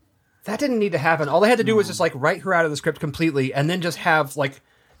 That didn't need to happen. All they had to do was just like write her out of the script completely, and then just have like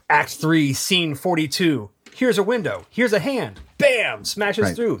Act 3, Scene 42. Here's a window. Here's a hand. Bam! Smashes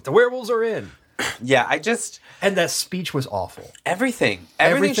Right. through. The werewolves are in. yeah. And that speech was awful. Everything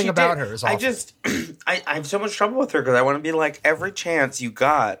Everything she about did. her is I awful. just, I have so much trouble with her because I want to be like, every chance you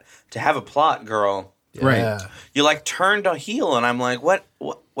got to have a plot, girl, Right. Yeah. you like turned a heel, and I'm like, what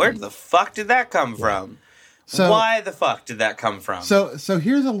where the fuck did that come from? So- Why the fuck did that come from? So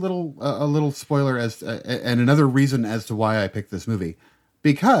here's a little spoiler as and another reason as to why I picked this movie,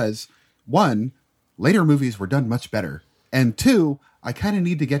 because one, later movies were done much better, and two, I kind of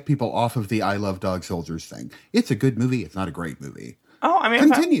need to get people off of the I love dog soldiers thing. It's a good movie. It's not a great movie. oh, I mean,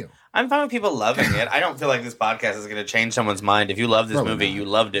 Continue. I'm fine with people loving it. I don't feel like this podcast is going to change someone's mind. If you love this Probably movie, not. you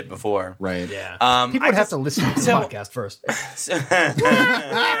loved it before. Right. Yeah. People would have to listen to the so- podcast first.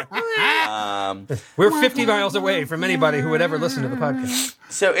 We're 50 miles away from anybody who would ever listen to the podcast.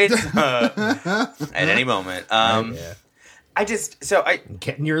 So it's at any moment. Yeah. I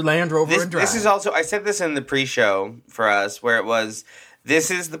Get in your Land Rover and drive. this is also I said this in the pre-show for us where it was this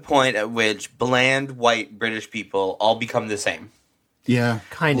is the point at which bland white British people all become the same. Yeah.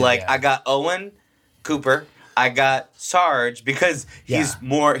 kind of Like yeah. I got Owen Cooper, I got Sarge because he's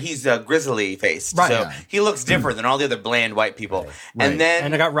grizzly faced, Right. so Yeah. he looks different than all the other bland white people. Right. And then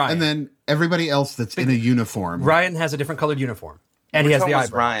and I got Ryan. And then everybody else that's in a uniform. Ryan has a different colored uniform, and he which has one the was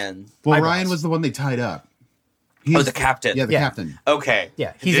eyebrow. Ryan. Well, eyebrows. Ryan was the one they tied up. Oh, the captain. Yeah, the Yeah. captain. Okay.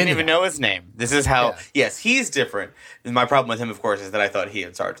 Yeah, He he's didn't in even that. know his name. This is how. Yeah. Yes, he's different. My problem with him, of course, is that I thought he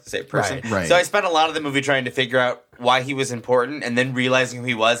and Sarge were the same person. Right. Right. So I spent a lot of the movie trying to figure out why he was important, and then realizing who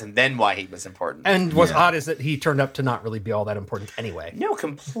he was, and then why he was important. And what's Yeah. odd is that he turned up to not really be all that important anyway. no,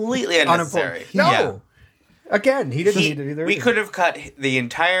 completely unnecessary. Unimportant. No. Yeah. Again, he didn't need it either. We could have cut the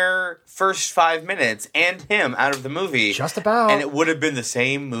entire first 5 minutes and him out of the movie, Just about. and it would have been the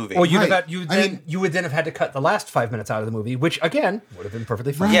same movie. Or you'd Right. have had, I mean- you would then have had to cut the last 5 minutes out of the movie, which again would have been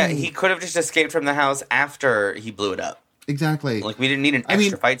perfectly fine. yeah, he could have just escaped from the house after he blew it up. Exactly. Like we didn't need an I mean,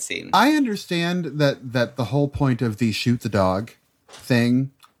 extra fight scene. I understand that the whole point of the shoot the dog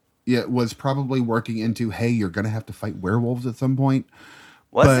thing was probably working into, hey, you're going to have to fight werewolves at some point.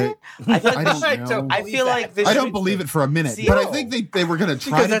 Was but it? I feel I like, don't know. I feel like this I don't should- believe it for a minute, See, but I no. think they were going to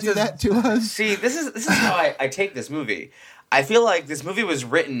try Because to do that to us. See, this is how I take this movie. I feel like this movie was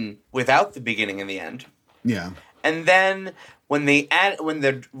written without the beginning and the end. Yeah. And then when the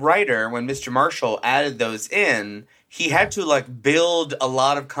writer, when Mr. Marshall added those in, he had to like build a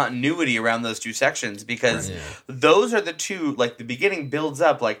lot of continuity around those two sections because those are the two, like the beginning builds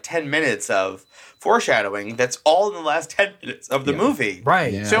up like 10 minutes of foreshadowing. That's all in the last 10 minutes of the movie.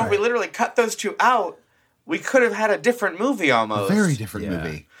 Right. Yeah. So if we literally cut those two out, we could have had a different movie almost. A very different Yeah.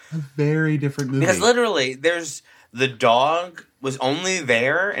 movie. A very different movie. Because literally, there's the dog was only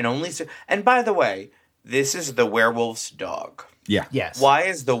there and only. And by the way, this is the werewolf's dog. yeah. Yes. Why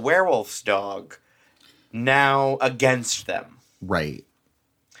is the werewolf's dog now against them? Right.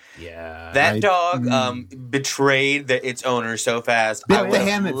 Yeah. That I- dog betrayed its owner so fast. Bit I the would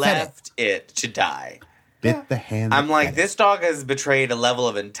hand have that fed it. left it to die. Bit the hand. I'm that like, fed it. this dog has betrayed a level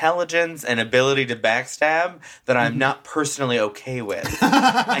of intelligence and ability to backstab that I'm not personally okay with.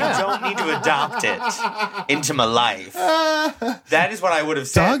 I don't need to adopt it into my life. That is what I would have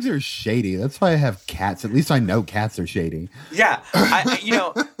said. Dogs are shady. That's why I have cats. At least I know cats are shady. Yeah,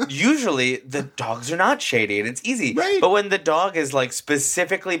 usually the dogs are not shady and it's easy. Right. But when the dog is like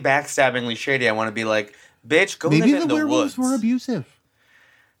specifically backstabbingly shady, I want to be like, bitch, go Maybe live the in the werewolves woods. were abusive.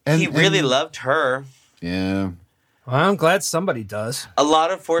 He really and- loved her. Yeah. Well, I'm glad somebody does. A lot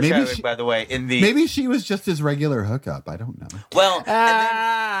of foreshadowing, Maybe she- by the way, in the Maybe she was just his regular hookup. I don't know. well. And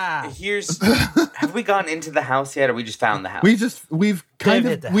Ah. then here's have we gone into the house yet, or we just found the house? We've kind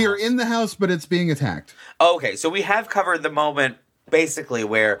hit the of, we are house. in the house, but it's being attacked. Okay, so we have covered the moment basically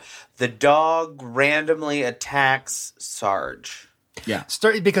where the dog randomly attacks Sarge. Yeah.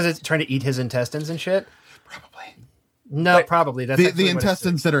 Because it's trying to eat his intestines and shit. Probably. No, But probably. That's The actually what it's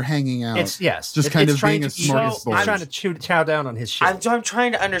intestines that are hanging out. doing. It's yes. Just It- kind it's of trying being a to eat- smorgasbord. It's trying to chow down on his shit. I'm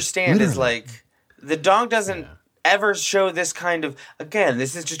trying to understand is Literally. like the dog doesn't ever show this kind of again,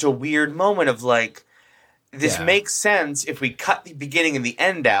 this is just a weird moment of like this Yeah. makes sense if we cut the beginning and the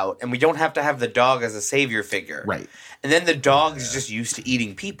end out and we don't have to have the dog as a savior figure. Right. And then the dog is just used to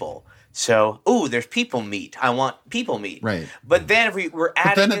eating people. So, ooh, there's people meat. I want people meat. Right. But then if we're But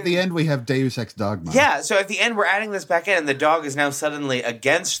adding then at the end, we have Deus Ex Dogma. yeah, so at the end we're adding this back in and the dog is now suddenly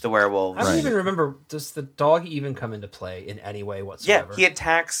against the werewolves. I don't Right. even remember. Does the dog even come into play in any way Yeah, whatsoever? he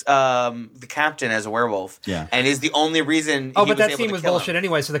attacks the captain as a werewolf. Yeah. And is the only reason Oh, he but that able scene to was kill him. bullshit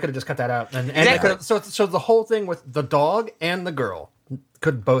anyway, so they could have just cut that out. And Exactly. they could've- so the whole thing with the dog and the girl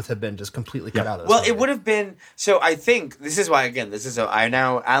could both have been just completely cut out of this. Well, movie. it would have been. So I think this is why. Again, this is I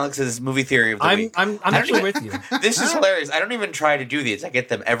now Alex's movie theory of the week. I'm actually with you. This is hilarious. I don't even try to do these. I get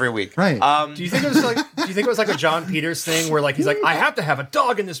them every week. Right. Do you think it was like a John Peters thing where like he's like, I have to have a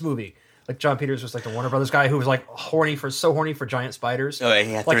dog in this movie? Like John Peters was like the Warner Brothers guy who was like so horny for giant spiders. Oh, yeah,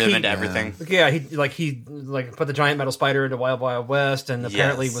 he had Like threw them he- into everything. Yeah, he put the giant metal spider into Wild Wild West, and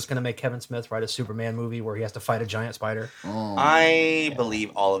apparently Yes. was going to make Kevin Smith write a Superman movie where he has to fight a giant spider. I believe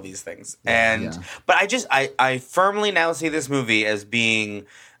all of these things, and Yeah. but I firmly now see this movie as being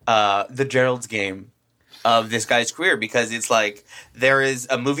the Gerald's Game of this guy's career because it's like there is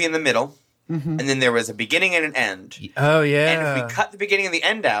a movie in the middle, and then there was a beginning and an end. Oh And yeah, if we cut the beginning and the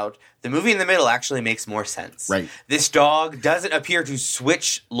end out, the movie in the middle actually makes more sense. Right. This dog doesn't appear to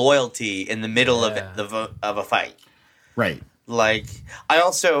switch loyalty in the middle of a fight. Right. Like, I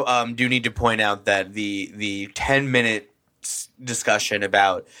also do need to point out that the 10-minute discussion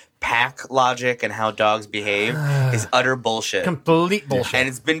about pack logic and how dogs behave is utter bullshit. complete bullshit. And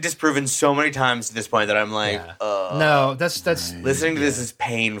it's been disproven so many times to this point that I'm like, Yeah. No, that's listening to this is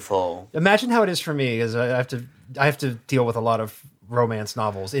painful. imagine how it is for me because I have to deal with a lot of romance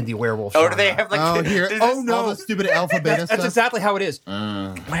novels, indie werewolf. Oh, do genre. they have like? Oh, here. does Oh, this- no. All the stupid alpha beta That's stuff. exactly how it is.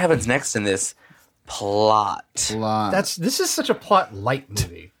 What happens next in this plot? This is such a plot light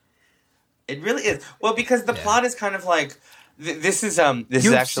movie. It really is. Well, because the plot is kind of like this is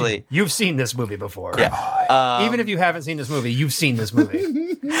You've actually you've seen this movie before. yeah. Even if you haven't seen this movie, you've seen this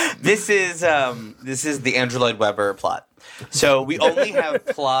movie. This is the Andrew Lloyd Webber plot. So we only have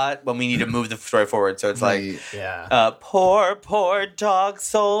plot when we need to move the story forward. So it's like, Yeah. poor dog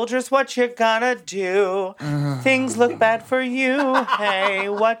soldiers, what you gonna do? Things look bad for you. Hey,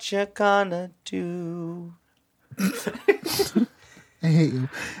 what you gonna do? I hate you.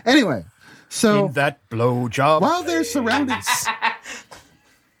 Anyway, so In that blowjob. while they're surrounded,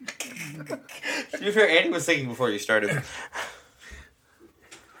 To be fair, Andy was singing before you started.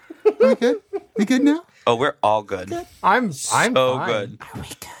 okay, we good now? Oh, we're all good. I'm So fine. good. Are we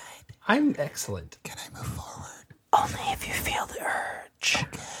good? I'm excellent. Can I move forward? Only if you feel the urge.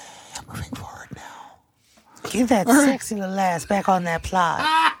 Okay, I'm moving forward now. Get that sexy little ass back on that plot.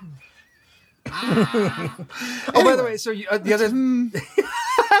 Oh, by the way, so the other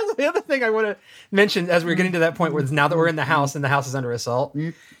the other thing I want to mention as we're getting to that point where now that we're in the house and the house is under assault,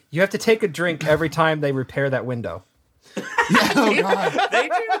 you have to take a drink every time they repair that window. Oh God. They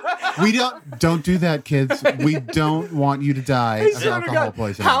do. We don't do that, kids. We don't want you to die of Swear to alcohol God,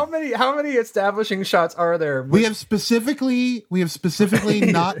 poisoning. how many establishing shots are there? We have specifically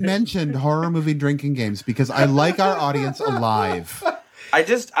not mentioned horror movie drinking games because I like our audience alive.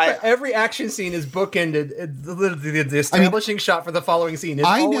 Every action scene is bookended. The establishing shot for the following scene is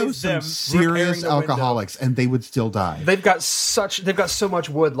I know always some them serious repairing the window. alcoholics, and they would still die. They've got so much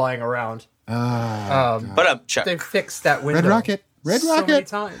wood lying around. But check. They fixed that window. Red so many Rocket.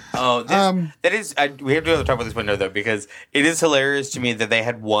 times. Oh, that is. We have to talk about this window though, because it is hilarious to me that they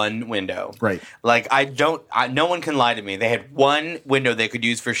had one window. Right. Like no one can lie to me. They had one window they could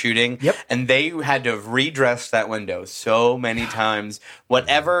use for shooting. Yep. And they had to have redressed that window so many times.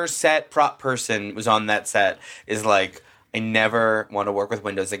 Whatever set prop person was on that set is like, I never want to work with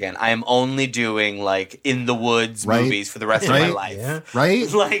windows again. I am only doing like in the woods Right. movies for the rest of my Right. life. Yeah.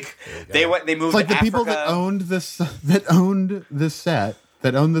 Right? Like they moved It's like to the people Africa. that owned this set,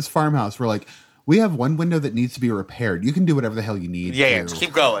 that owned this farmhouse, were like, we have one window that needs to be repaired. You can do whatever the hell you need. Yeah, to. just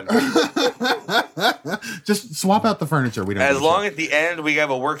keep going. Just swap out the furniture. We don't. As give a long shit. at the end we have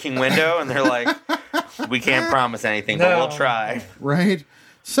a working window, and they're like, we can't promise anything, but No. we'll try. Right.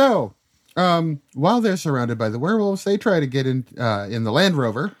 So, while they're surrounded by the werewolves, they try to get in the Land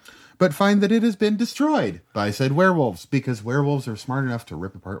Rover, but find that it has been destroyed by said werewolves because werewolves are smart enough to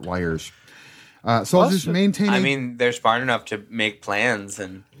rip apart wires. Soldiers I mean, they're smart enough to make plans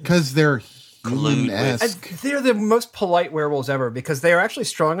and because they're Collude with- human-esque. They're the most polite werewolves ever because they are actually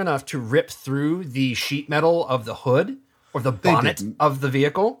strong enough to rip through the sheet metal of the hood or the bonnet didn't. of the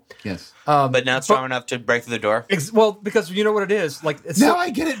vehicle. Yes. but not strong enough to break through the door. Well, because you know what it is. Like it's Now I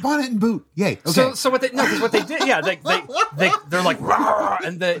get it. Bonnet and boot. Yay. Okay. So what they no, because what they did, yeah, they're like, "Rah!"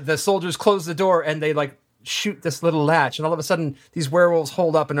 And the soldiers close the door and they like shoot this little latch, and all of a sudden these werewolves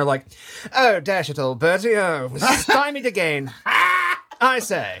hold up and they're like, "Oh, dash it, old Bertie! Oh, stymied again." I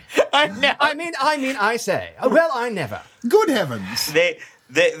say. I mean, I say. Well, I never. Good heavens. The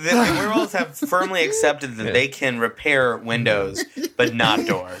werewolves have firmly accepted that they can repair windows, but not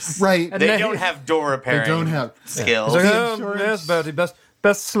doors. Right. They then- don't have door repairing don't have- skills. It's like, The oh, insurance- yes, Bertie,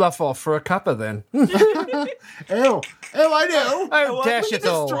 best slough off for a cuppa then. Ew. I know. Oh, dash it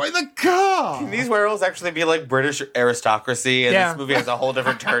all. Destroy the car. Can these werewolves actually be like British aristocracy, and Yeah. this movie has a whole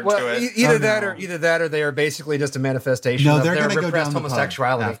different turn Well, to it? either Oh, that no. either that or they are basically just a manifestation No, of they're their going to go repressed down the pub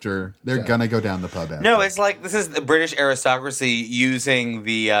homosexuality. after. They're going to go down the pub after. No, it's like this is the British aristocracy using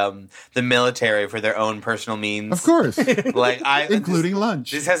the military for their own personal means. Of course. Like Including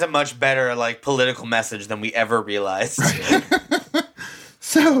lunch. This has a much better like political message than we ever realized.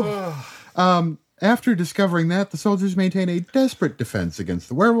 So, after discovering that, the soldiers maintain a desperate defense against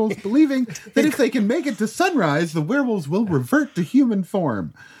the werewolves, believing that if they can make it to sunrise, the werewolves will revert to human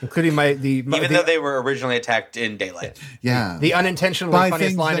form. Including Even though they were originally attacked in daylight. Yeah. the unintentionally By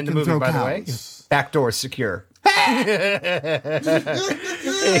funniest things line that in the can movie, throw by the way. cows. Back door secure.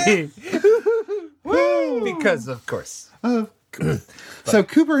 Because of course. So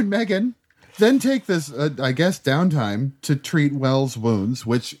Cooper and Megan then take this, I guess, downtime to treat Wells' wounds,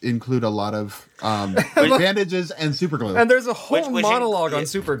 which include a lot of bandages and super glue. And there's a whole Which- monologue yeah, on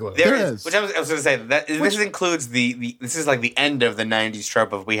super glue. There There is. is. Which I was going to say, this includes this is like the end of the 90s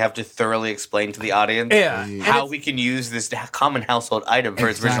trope of we have to thoroughly explain to the audience Yeah. how we can use this common household item for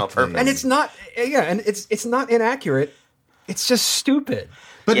its original Exactly. purpose. And it's not and it's not inaccurate. It's just stupid.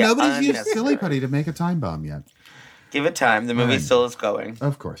 But Yeah, nobody's used unnecessary. Silly Putty to make a time bomb yet. Give it time. The movie still is going.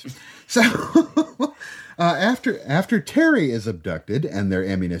 Of course. So after Terry is abducted and their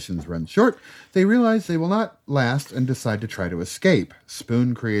ammunitions run short, they realize they will not last and decide to try to escape.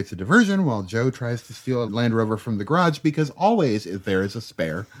 Spoon creates a diversion while Joe tries to steal a Land Rover from the garage because always if there is a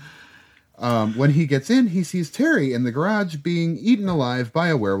spare. When he gets in, he sees Terry in the garage being eaten alive by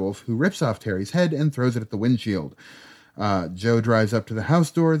a werewolf who rips off Terry's head and throws it at the windshield. Joe drives up to the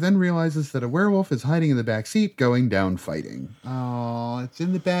house door, then realizes that a werewolf is hiding in the back seat, going down fighting. Oh, it's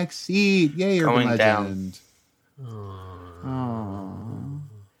in the back seat. Yay, urban Going down. legend. Oh,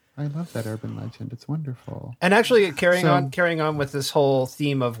 I love that urban legend. It's wonderful. And actually, carrying on with this whole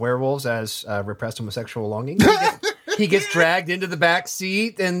theme of werewolves as repressed homosexual longing, he gets dragged into the back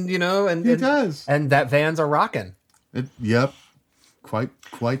seat, and He does. and that van's are rocking. Yep. Quite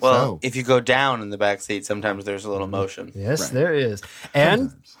Well, so. if you go down in the back seat, sometimes there's a little motion. Yes, Right. there is,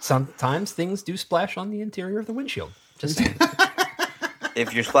 and sometimes things do splash on the interior of the windshield. Just saying.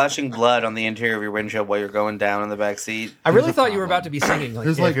 If you're splashing blood on the interior of your windshield while you're going down in the back seat, I really thought you were about to be singing. Like,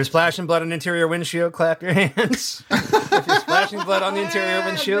 There's if like- you're splashing blood on the interior windshield, clap your hands. If you're splashing blood on the interior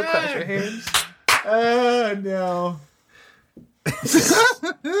windshield, clap your hands. No.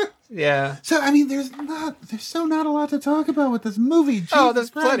 Yeah. So I mean, there's not a lot to talk about with this movie. Oh, there's Jesus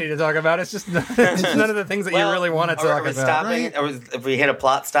Christ. plenty to talk about. It's just it's none of the things that you really want to talk are we about. stopping? right? Or if we hit a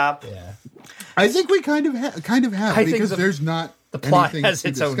plot stop? Yeah. I think we kind of have I think because the- there's not The plot anything has to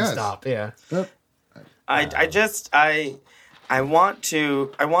its own discuss. stop. Yeah. But I want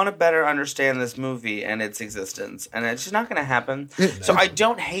to better understand this movie and its existence, and it's just not going to happen. So I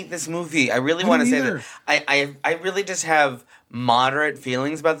don't hate this movie. I really want to say either. that I really just have moderate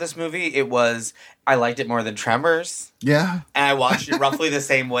feelings about this movie. I liked it more than Tremors, yeah, and I watched it roughly the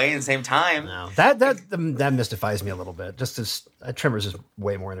same way and same time. No, that mystifies me a little bit. Just as Tremors is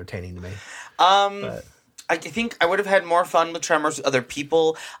way more entertaining to me. I think I would have had more fun with Tremors with other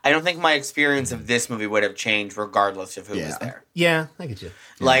people. I don't think my experience of this movie would have changed regardless of who was there. Yeah, I get you.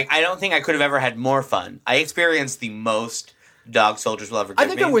 Like, I don't think I could have ever had more fun. I experienced the most dog soldiers will ever give I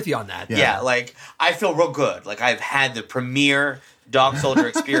think me. I'm with you on that. Yeah, like, I feel real good. Like, I've had the premier dog soldier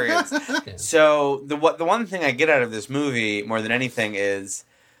experience. So, the one thing I get out of this movie more than anything is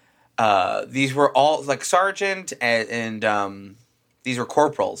these were all, like, Sergeant and these were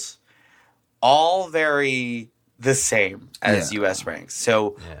corporals. All very the same as U.S. ranks.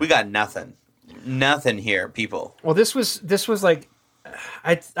 So, we got nothing. Nothing here, people. Well, this was like,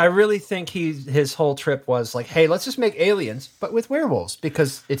 I really think his whole trip was like, hey, let's just make Aliens, but with werewolves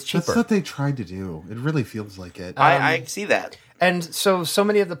because it's cheaper. that's what they tried to do. It really feels like it. I see that. And so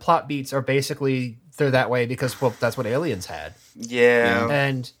many of the plot beats are basically they're that way because that's what Aliens had. Yeah.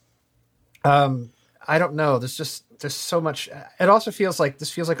 And I don't know. There's so much. It also feels like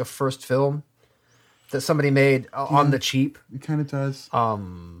this feels like a first film that somebody made on the cheap. It kind of does.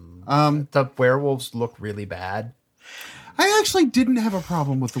 The werewolves look really bad. I actually didn't have a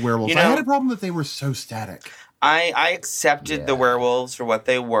problem with the werewolves. You know- I had a problem that they were so static. I accepted the werewolves for what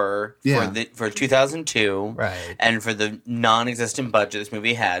they were Yeah. for 2002, Right. and for the non-existent budget this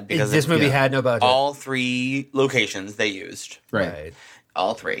movie had because This movie had no budget. all three locations they used, Right.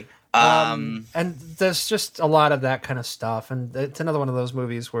 all three. And there's just a lot of that kind of stuff, and it's another one of those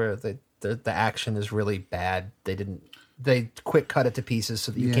movies where the action is really bad. They quick cut it to pieces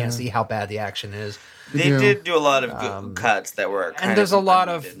so that you can't see how bad the action is. They did do a lot of good cuts that were kind And there's a lot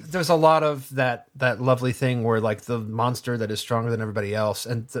unneeded. of that lovely thing where like the monster that is stronger than everybody else,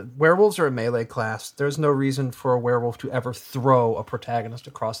 and the werewolves are a melee class. There's no reason for a werewolf to ever throw a protagonist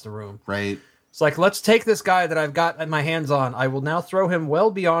across the room. Right. It's like, let's take this guy that I've got my hands on. I will now throw him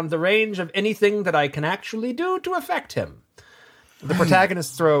well beyond the range of anything that I can actually do to affect him. The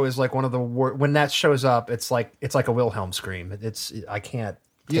protagonist throw is like one of the when that shows up, it's like a Wilhelm scream. I can't.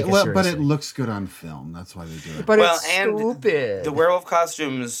 Yeah, take it well, but it seriously. looks good on film. That's why they do it. But Well, it's and stupid. the werewolf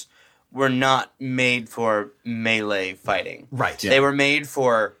costumes were not made for melee fighting. Right. They were made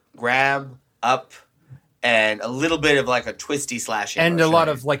for grab, up, and a little bit of like a twisty slashing. And a motion. lot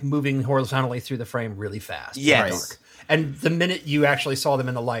of like moving horizontally through the frame really fast. Yes. Dark. And the minute you actually saw them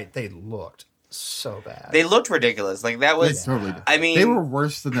in the light, they looked so bad. They looked ridiculous. Like that They was. totally did. I mean, they were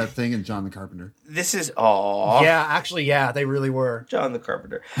worse than that thing in John the Carpenter. This is Yeah, actually, yeah, they really were. John the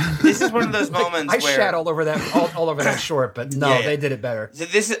Carpenter. This is one of those moments I where shat all over that, all over that short, but no, Yeah. they did it better. So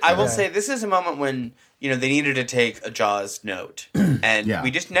this is. I will say this is a moment when they needed to take a Jaws note, and Yeah. we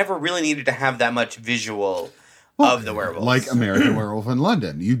just never really needed to have that much visual of the werewolves. Like American Werewolf in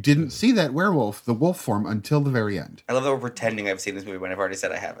London. You didn't see that werewolf, the wolf form, until the very end. I love that we're pretending I've seen this movie when I've already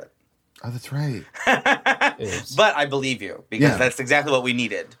said I haven't. Oh, that's right. But I believe you because Yeah. that's exactly what we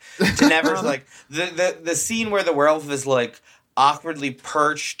needed. To never like the scene where the werewolf is like awkwardly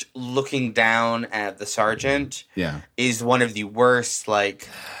perched, looking down at the sergeant. Yeah. Is one of the worst. Like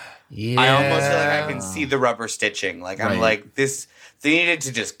Yeah. I almost feel like I can see the rubber stitching. Like I'm Right. like this They needed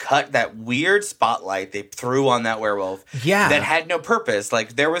to just cut that weird spotlight they threw on that werewolf. Yeah. That had no purpose.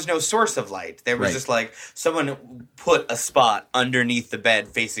 Like, there was no source of light. There was Right. just like someone put a spot underneath the bed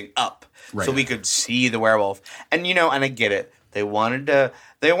facing up Right. so we could see the werewolf. And, you know, and I get it. They wanted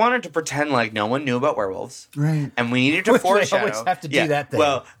to pretend like no one knew about werewolf. Right. And we needed to Which they foreshadow. always have to do that thing.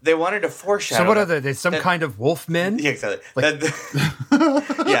 Well, they wanted to foreshadow. So what are that- they? Some that- kind of wolf men? Yeah, exactly.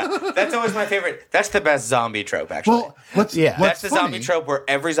 Yeah, that's always my favorite. That's the best zombie trope, actually. Well, what's Yeah. That's what's the funny, zombie trope where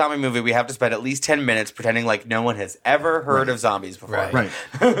every zombie movie we have to spend at least 10 minutes pretending like no one has ever heard of zombies before. Right.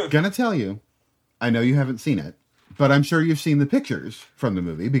 Right. Gonna tell you, I know you haven't seen it, but I'm sure you've seen the pictures from the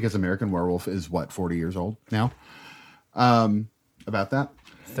movie because American Werewolf is what, 40 years old now? About that?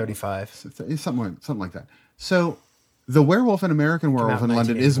 35. It's something like that. So the werewolf in American Werewolf out in in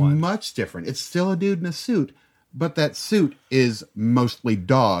London is 1981. much different. It's still a dude in a suit, but that suit is mostly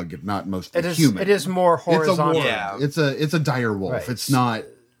dog, not mostly It is. human. It is more It's a horizontal. wolf. Yeah. It's a dire wolf. Right. It's not.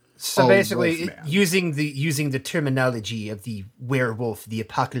 So Oh, basically, Wolfman. using the terminology of the werewolf, the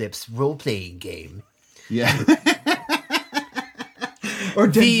apocalypse role playing game, Yeah. Or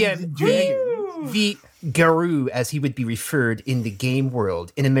the Garou, as he would be referred in the game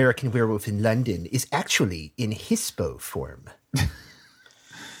world in American Werewolf in London, is actually in Hispo form.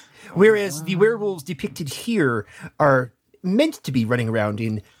 Whereas the werewolves depicted here are meant to be running around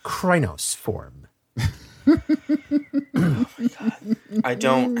in Krynos form. I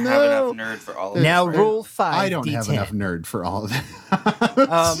don't have enough nerd for all of it. Now roll 5. I don't have D10. enough nerd for all of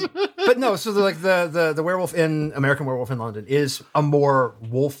that. But no, so the werewolf in American Werewolf in London is a more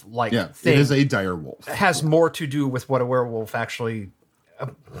wolf-like Yeah, thing. it is a dire wolf. Has more to do with what a werewolf actually.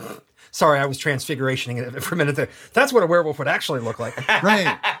 Sorry, I was transfigurationing it for a minute there. That's what a werewolf would actually look like.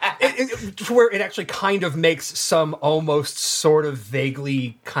 Right. To where it actually kind of makes some almost sort of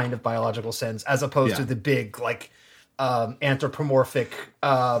vaguely kind of biological sense, as opposed to Yeah. the big like anthropomorphic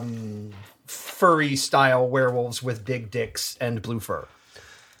furry style werewolves with big dicks and blue fur.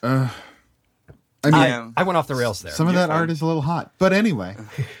 I mean, Yeah. I went off the rails there. some of that art is a little hot. But anyway,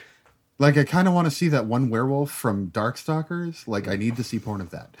 like I kind of want to see that one werewolf from Darkstalkers. Like I need to see porn of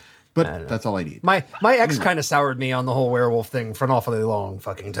that. But that's all I need. My ex kind of soured me on the whole werewolf thing for an awfully long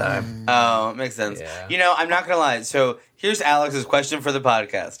fucking time. Oh, it makes sense. Yeah. You know, I'm not gonna lie. So here's Alex's question for the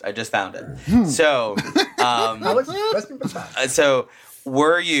podcast. I just found it. So, so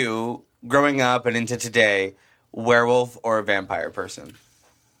were you growing up and into today werewolf or a vampire person?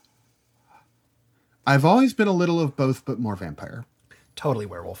 I've always been a little of both, but more vampire. Totally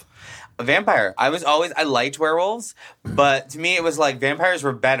werewolf. A vampire. I liked werewolves, but to me it was like vampires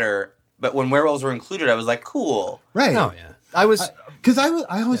were better. But when werewolves were included, I was like, cool. Right. Oh yeah, I was. Because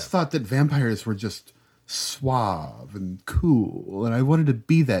I always thought that vampires were just suave and cool, and I wanted to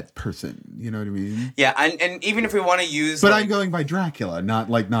be that person. You know what I mean? Yeah, and even if we want to use, But like, I'm going by Dracula, not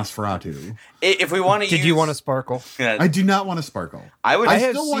like Nosferatu. if we want to, Did you want to sparkle? I do not want to sparkle. I would. I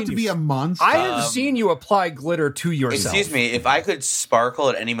have still want seen to be you- a monster. I have seen you apply glitter to yourself. Excuse me, if I could sparkle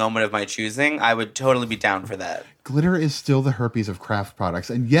at any moment of my choosing, I would totally be down for that. Glitter is still the herpes of craft products.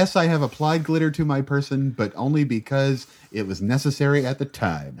 And yes, I have applied glitter to my person, but only because it was necessary at the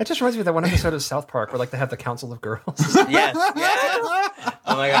time. That just reminds me of that one episode of South Park where like they have the Council of Girls. Yes, yes.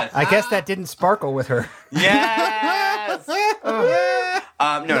 Oh my god. I guess that didn't sparkle with her. Yes.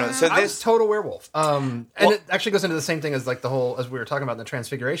 No. So I was this. total werewolf. And it actually goes into the same thing as like the whole, as we were talking about in the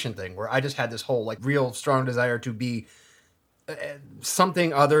transfiguration thing, where I just had this whole like real strong desire to be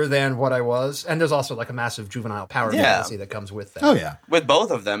something other than what I was. And there's also like a massive juvenile power Yeah. fantasy that comes with that. Oh, yeah. With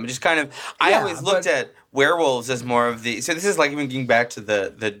both of them, just kind of. I Yeah, always looked but- at werewolves as more of the. So this is like even getting back to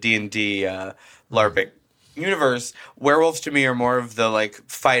the D&D LARPic universe. Werewolves to me are more of the like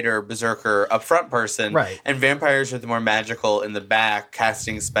fighter, berserker, upfront person, Right. And vampires are the more magical in the back,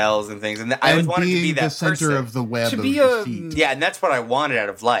 casting spells and things. And I always And wanted to being be that the center person. of the web To of be deceit. Yeah, and that's what I wanted out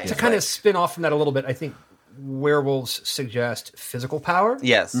of life. To kind Like, of spin off from that a little bit, I think werewolves suggest physical power.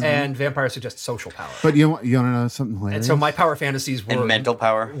 Yes. And vampires suggest social power. But you want to know something hilarious? And so my power fantasies were and mental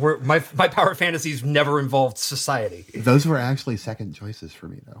power. my power fantasies never involved society. Those were actually second choices for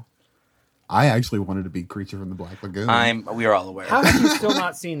me, though. I actually wanted to be Creature from the Black Lagoon. We are all aware. How have you still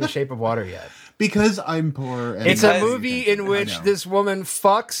not seen The Shape of Water yet? Because I'm poor. And It's a Because- movie in which I know. this woman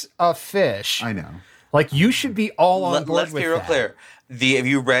fucks a fish. I know. Like you should be all on board Let's with be real that. clear. Have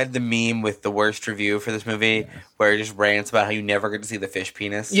you read the meme with the worst review for this movie, where it just rants about how you never get to see the fish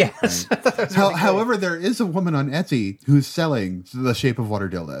penis? Yes. However, there is a woman on Etsy who's selling the Shape of Water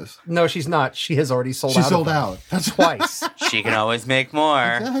dildos. No, she's not. She has already sold She out. of sold them. out. That's twice. She can always make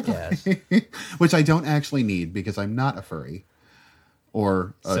more. Yes. Which I don't actually need because I'm not a furry.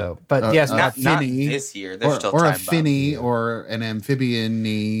 or not finny, this year. There's still or time a finny, or an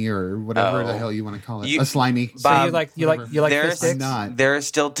amphibian-y, or whatever the hell you want to call it. A slimy. So you like fish sticks? not. There is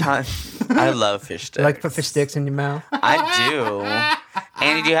still time. I love fish sticks. You like to put fish sticks in your mouth? I do.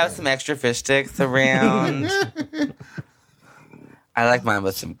 Andy, do you have some extra fish sticks around? I like mine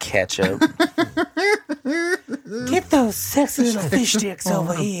with some ketchup. Get those sexy little fish sticks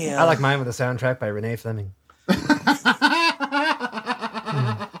over here. I like mine with a soundtrack by Renee Fleming.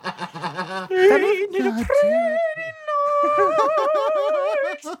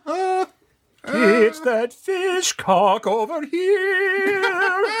 It's that fish cock over here.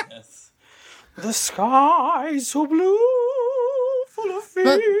 Yes. The sky's so blue, full of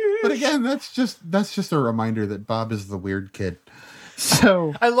fish. But again, that's just a reminder that Bob is the weird kid.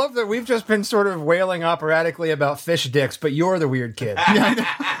 So I love that we've just been sort of wailing operatically about fish dicks, but you're the weird kid.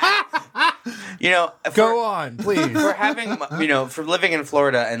 You know, Go on, please. for having, for living in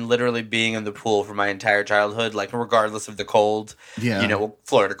Florida and literally being in the pool for my entire childhood, like regardless of the cold,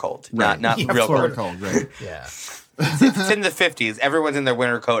 Florida cold, right. not Yeah, real Florida cold. cold, right? Yeah. It's in the 50s. Everyone's in their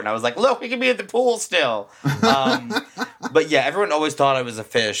winter coat, and I was like, look, we can be at the pool still. But yeah, everyone always thought I was a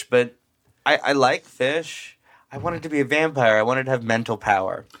fish, but I like fish. I wanted to be a vampire. I wanted to have mental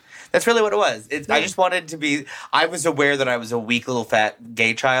power. That's really what it was. I just wanted to be... I was aware that I was a weak little fat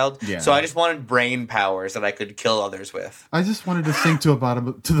gay child, so I just wanted brain powers that I could kill others with. I just wanted to sink to the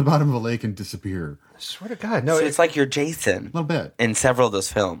bottom of a lake and disappear. I swear to God. No, So it's like you're Jason A little bit. in several of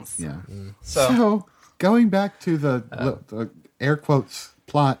those films. Yeah. So Going back to the air quotes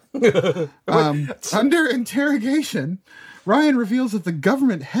plot, under interrogation, Ryan reveals that the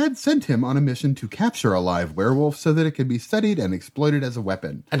government had sent him on a mission to capture a live werewolf so that it could be studied and exploited as a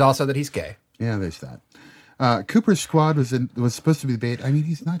weapon. and also that he's gay. Yeah, there's that. Cooper's squad was supposed to be the bait. I mean,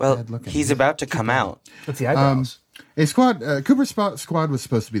 he's not Well, bad looking. he's about to come out. That's the eyebrows. Cooper's squad was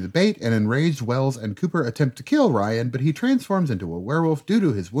supposed to be the bait, and enraged Wells and Cooper attempt to kill Ryan, but he transforms into a werewolf due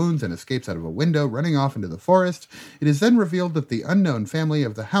to his wounds and escapes out of a window, running off into the forest. It is then revealed that the unknown family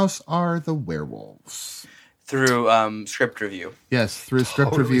of the house are the werewolves. Through script review. Yes, through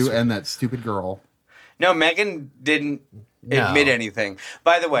script review and that stupid girl. No, Megan didn't admit anything.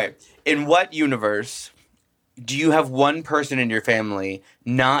 By the way, in what universe do you have one person in your family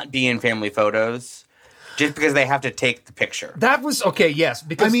not be in family photos just because they have to take the picture? That was okay. Yes,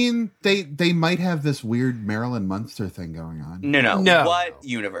 because I mean, they might have this weird Marilyn Munster thing going on. No. What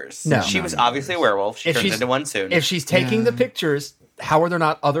universe? No. She was obviously a werewolf. She turns into one soon. if she's taking the pictures, how are there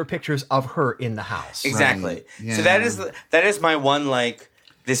not other pictures of her in the house? Exactly. Right. Yeah. So that is my one, like,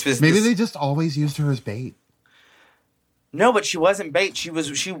 this was... Maybe they just always used her as bait. No, but she wasn't bait.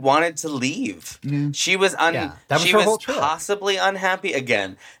 She wanted to leave. Yeah. She was that was she her was whole trip. possibly unhappy.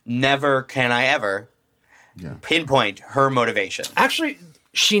 Again, never can I ever pinpoint her motivation. Actually,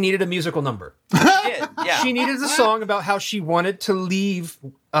 she needed a musical number. She did, yeah. She needed a song about how she wanted to leave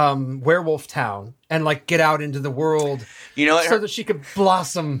Werewolf Town and like get out into the world, You know what? so that she could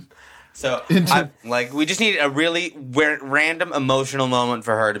blossom. So, we just need a really random emotional moment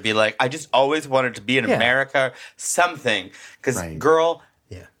for her to be like, I just always wanted to be in America, something. Because, girl,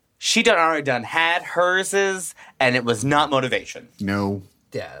 she already had hers, and it was not motivation. No.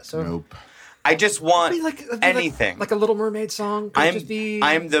 Yeah. So Nope. I just want It'd be anything. like a Little Mermaid song. Could just be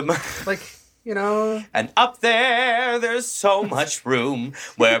I'm the... like, you know. And up there's so much room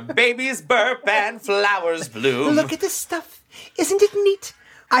where babies burp and flowers bloom. Look at this stuff. Isn't it neat?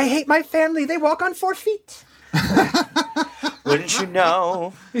 I hate my family. They walk on 4 feet. Wouldn't you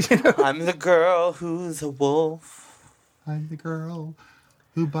know? I'm the girl who's a wolf. I'm the girl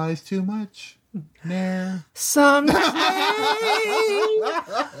who buys too much. Nair. Someday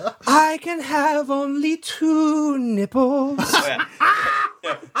I can have only 2 nipples.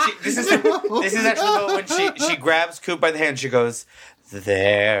 This is actually the moment when she grabs Coop by the hand. She goes,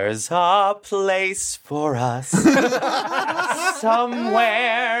 "There's a place for us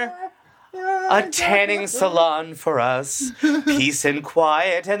somewhere, a tanning salon for us, peace and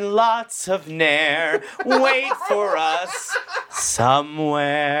quiet and lots of nair. Wait for us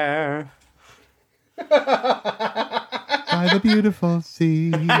somewhere." By the beautiful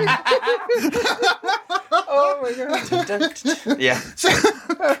sea. Oh my god. Yeah.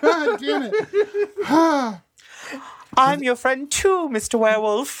 God damn it. I'm your friend too, Mr.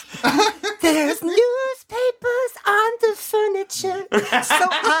 Werewolf. There's newspapers on the furniture, so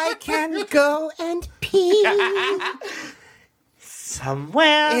I can go and pee.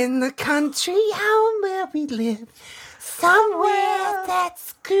 Somewhere. In the country home where we live, somewhere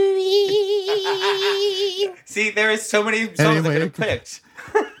that's green. See, there is so many songs I Anyway. could have picked.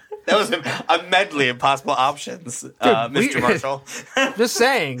 That was a medley of possible options, Mr. Marshall. Just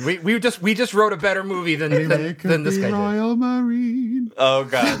saying, we just wrote a better movie than this guy did. Royal Marine. Oh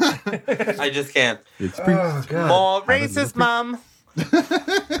God, I just can't. It's Oh, God. More racist, Mom.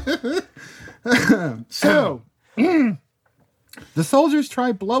 So, the soldiers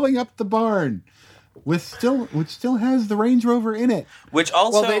try blowing up the barn, which still has the Range Rover in it. Which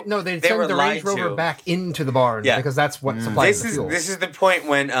also, Well, they send were the Range lied Rover to. back into the barn because that's what supplies the fuel. This is the point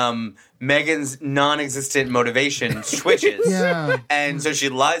when Megan's non-existent motivation switches. Yeah. And so she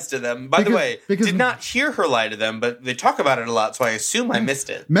lies to them. By the way, because- did not hear her lie to them, but they talk about it a lot, so I assume I missed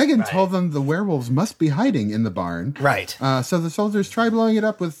it. Megan told them the werewolves must be hiding in the barn. Right. So the soldiers try blowing it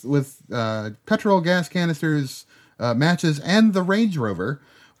up with petrol, gas canisters, matches, and the Range Rover.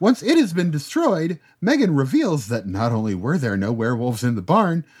 Once it has been destroyed, Megan reveals that not only were there no werewolves in the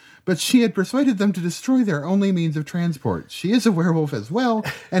barn, but she had persuaded them to destroy their only means of transport. She is a werewolf as well,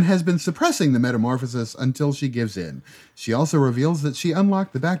 and has been suppressing the metamorphosis until she gives in. She also reveals that she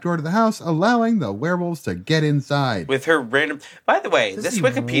unlocked the back door to the house, allowing the werewolves to get inside. With her random... By the way, This this is the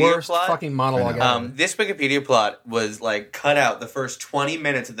Wikipedia worst plot... fucking monologue ever. This Wikipedia plot was like cut out the first 20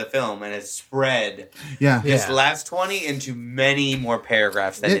 minutes of the film and has spread Yeah. this Yeah. last 20 into many more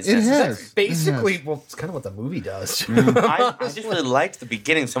paragraphs than It is necessary. has. Basically, well, it's kind of what the movie does. I just really liked the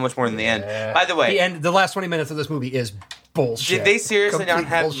beginning so much more than the end. By the way, the last 20 minutes of this movie is bullshit. did they seriously not Complete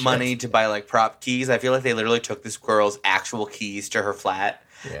have bullshit. money to buy like prop keys? I feel like they literally took this girl's actual keys to her flat.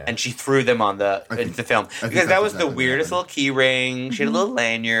 Yeah. And she threw them on into the film. Because that that's was the exactly what weirdest happened. little key ring. She had a little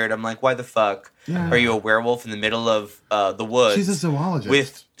lanyard. I'm like, why the fuck are you a werewolf in the middle of the woods? She's a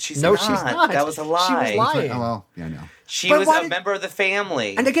zoologist. She's No, not. she's not. That was a She lie. was lying. Oh, well, yeah, I know. She But was why a did- member of the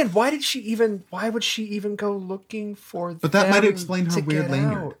family. And again, why would she even go looking for But that might them explain her to weird get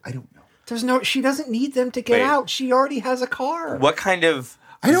lanyard. out? I don't know. She doesn't need them to get Wait. out. She already has a car. What kind of...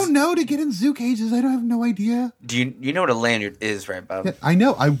 I don't know to get in zoo cages. I don't have no idea. Do you know what a lanyard is, right, Bob? Yeah, I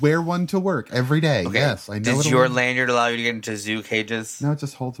know. I wear one to work every day. Okay. Yes, I know. Does what a your lanyard- lanyard allow you to get into zoo cages? No, it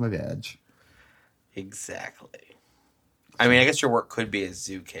just holds my badge. Exactly. I mean, I guess your work could be a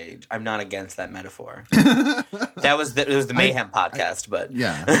zoo cage. I'm not against that metaphor. It was the Mayhem podcast, but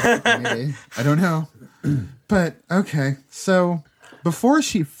Yeah, maybe. I don't know. But, okay. So, before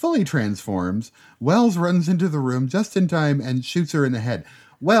she fully transforms, Wells runs into the room just in time and shoots her in the head.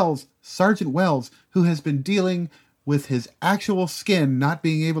 Sergeant Wells, who has been dealing with his actual skin not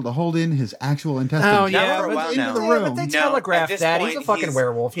being able to hold in his actual intestines. Oh, Not yeah, for a but while into now. the Yeah, room. but they No, telegraphed at this that. point, He's a fucking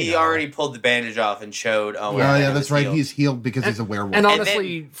werewolf. He you know. already pulled the bandage off and showed. Oh, Yeah, it that's was right. healed. He's healed because he's a werewolf. and And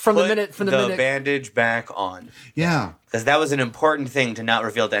honestly, then from the put minute bandage back on, yeah, because that was an important thing to not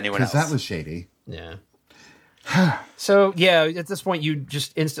reveal to anyone else. because that was shady. Yeah. So yeah, at this point, you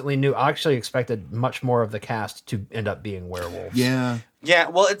just instantly knew. I actually expected much more of the cast to end up being werewolves. Yeah, Yeah,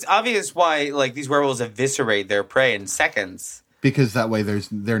 well, it's obvious why like these werewolves eviscerate their prey in seconds. because that way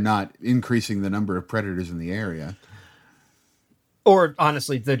they're not increasing the number of predators in the area. Or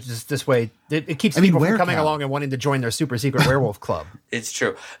honestly, they're just this way. It keeps I mean, people from coming werecow. along and wanting to join their super secret werewolf club. It's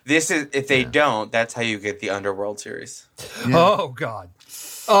true. This is if they don't, that's how you get the Underworld series. Oh God.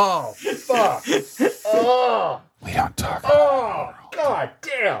 Oh fuck. Oh. We don't talk. Oh God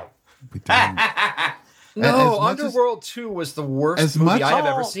damn. We don't. No, As much as- Underworld 2 was the worst as movie much- I have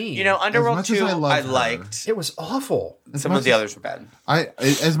ever Oh, seen. You know, Underworld much as 2, I love I her- liked. it was awful. Some much of the as- others were bad.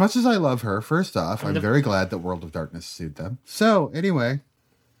 As much as I love her, first off, I'm very glad that World of Darkness sued them. So anyway,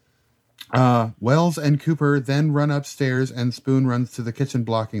 Wells and Cooper then run upstairs, and Spoon runs to the kitchen,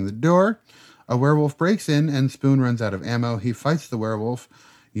 blocking the door. A werewolf breaks in, and Spoon runs out of ammo. He fights the werewolf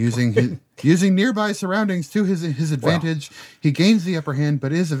using nearby surroundings to his advantage. He gains the upper hand,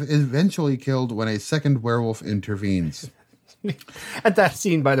 but is eventually killed when a second werewolf intervenes. And that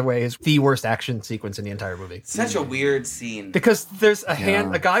scene, by the way, is the worst action sequence in the entire movie. Such a weird scene. Because there's a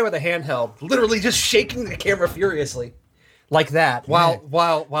guy with a handheld, literally just shaking the camera furiously, like that,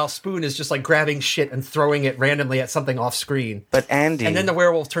 while Spoon is just like grabbing shit and throwing it randomly at something off screen. But Andy, And then the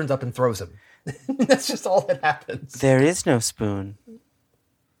werewolf turns up and throws him. That's just all that happens. there is no spoon.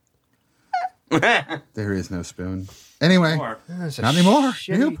 There is no Spoon. Anyway, That's a not anymore.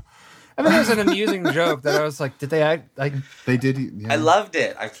 shitty- Nope. I mean, there's an amusing joke that I was like, did they act like? They did. Yeah, I loved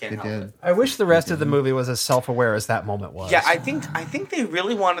it. I can't They help did. it. I wish the rest of the movie was as self-aware as that moment was. Yeah, I think they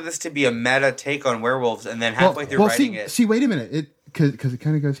really wanted this to be a meta take on werewolves, and then halfway through writing it, See, wait a minute. Because it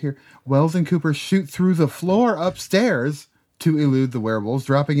kind of goes here. Wells and Cooper shoot through the floor upstairs to elude the werewolves,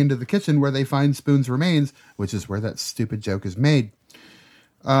 dropping into the kitchen where they find Spoon's remains, which is where that stupid joke is made.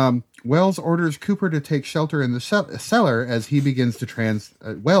 Wells orders Cooper to take shelter in the cellar as he begins to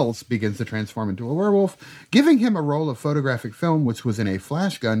Wells begins to transform into a werewolf, giving him a roll of photographic film, which was in a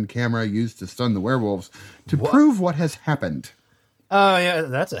flash gun camera used to stun the werewolves, to prove what has happened. Oh yeah,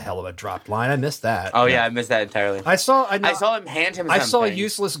 that's a hell of a dropped line. I missed that. Oh yeah, I missed that entirely. I saw him hand him something. I saw a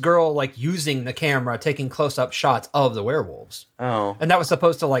useless girl like using the camera, taking close-up shots of the werewolves. Oh, and that was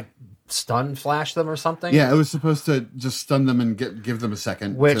supposed to like stun flash them or something. Yeah, it was supposed to just stun them and give them a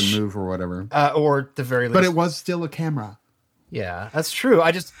second to move or whatever. Or at the very least, but it was still a camera. Yeah, that's true.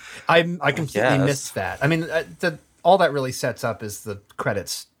 I completely missed that. I mean, all that really sets up is the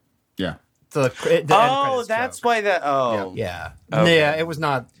credits. Yeah. The end credits that's joke. why that. Oh, yeah. Okay. Yeah, it was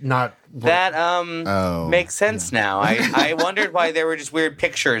not that. Makes sense now. I wondered why there were just weird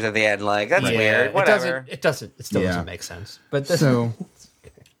pictures at the end. Like that's weird. Whatever. It still doesn't make sense. But so.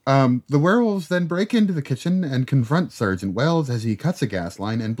 The werewolves then break into the kitchen and confront Sergeant Wells as he cuts a gas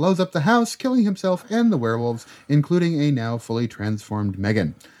line and blows up the house, killing himself and the werewolves, including a now fully transformed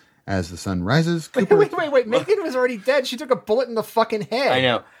Megan. As the sun rises, Cooper... Wait. Megan was already dead. She took a bullet in the fucking head. I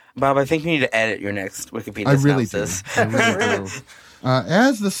know. Bob, I think you need to edit your next Wikipedia synopsis. I really do.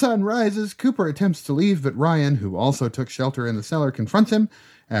 As the sun rises, Cooper attempts to leave, but Ryan, who also took shelter in the cellar, confronts him.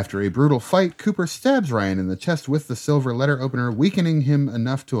 After a brutal fight, Cooper stabs Ryan in the chest with the silver letter opener, weakening him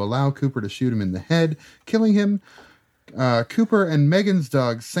enough to allow Cooper to shoot him in the head, killing him. Cooper and Megan's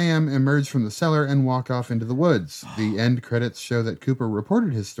dog, Sam, emerge from the cellar and walk off into the woods. The end credits show that Cooper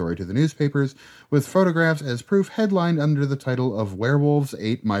reported his story to the newspapers, with photographs as proof headlined under the title of Werewolves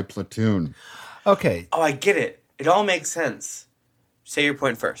Ate My Platoon. Okay. Oh, I get it. It all makes sense. Say your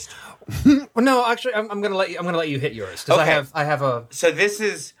point first. Well, no, actually, I'm gonna let you hit yours because I have a. So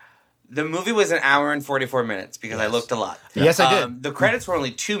the movie was an hour and 44 minutes because I looked a lot. Yes, I did. The credits were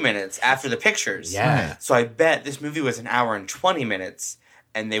only 2 minutes after the pictures. Yeah. So I bet this movie was an hour and 20 minutes,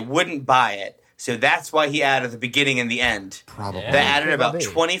 and they wouldn't buy it. So that's why he added the beginning and the end. Probably. That added about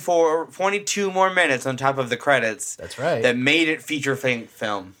 22 more minutes on top of the credits. That's right. That made it feature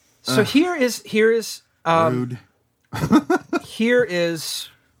film. So here is Rude. here is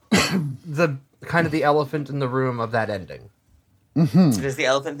the kind of the elephant in the room of that ending. Does the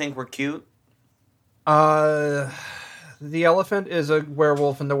elephant think we're cute? The elephant is a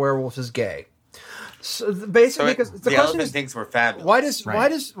werewolf, and the werewolf is gay. So basically, because the elephant is, thinks we're fabulous.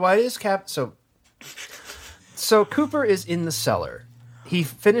 why does Cap so Cooper is in the cellar. He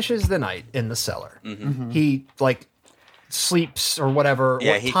finishes the night in the cellar. Mm-hmm. He sleeps or whatever.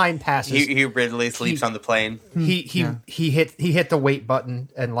 Yeah, time passes. He Ridley sleeps on the plane. He hit the wait button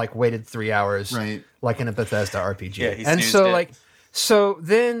and waited 3 hours, right? Like in a Bethesda RPG. Yeah, he and so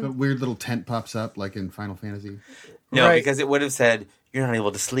then the weird little tent pops up like in Final Fantasy. No, right. Because it would have said you're not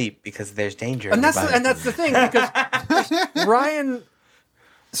able to sleep because there's danger. And that's the thing, because Ryan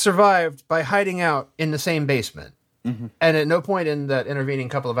survived by hiding out in the same basement. Mm-hmm. And at no point in that intervening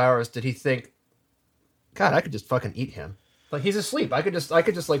couple of hours did he think, God, I could just fucking eat him. Like, he's asleep. I could just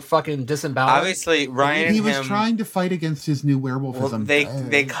fucking disembowel him. Obviously, Ryan and he was trying to fight against his new werewolfism. Well,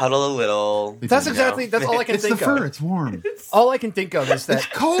 they cuddle a little. That's all I can think of. It's the fur. It's warm. All I can think of is that it's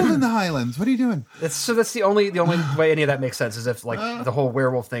cold in the Highlands. What are you doing? That's the only way any of that makes sense is if the whole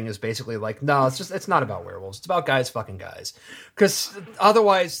werewolf thing is basically no, it's not about werewolves. It's about guys fucking guys. Because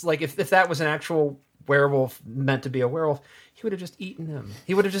otherwise, if that was an actual werewolf meant to be a werewolf, he would have just eaten him.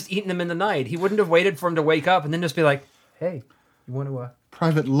 He would have just eaten him in the night. He wouldn't have waited for him to wake up and then just be like, hey, you want to...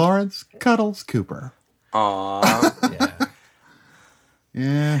 Private Lawrence Cuddles Cooper. Aww. Yeah.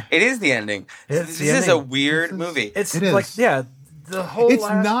 Yeah. It is the ending. This is a weird movie. It is. The whole... It's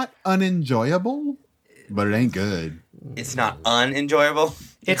not unenjoyable, but it ain't good. It's not unenjoyable.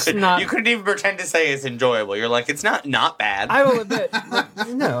 Not... You couldn't even pretend to say it's enjoyable. You're like, it's not bad. I will admit.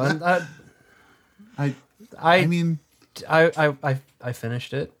 No, and... I mean... I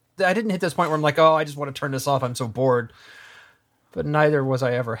finished it. I didn't hit this point where I'm like, oh, I just want to turn this off. I'm so bored. But neither was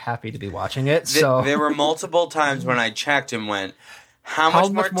I ever happy to be watching it. So there were multiple times when I checked and went, how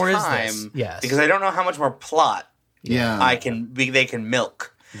much more time? Is this? Yes. Because I don't know how much more plot they can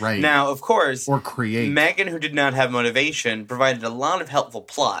milk. Right. Now, of course, or create. Megan, who did not have motivation, provided a lot of helpful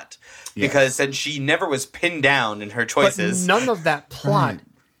plot. Yes. Because since she never was pinned down in her choices. But none of that plot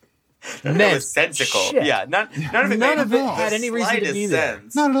It was sensical. Shit. Yeah, none of it had any reason to be there.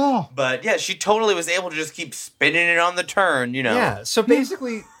 Sense. Not at all. But yeah, she totally was able to just keep spinning it on the turn, Yeah, so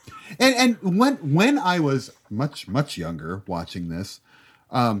basically... And when I was much younger watching this,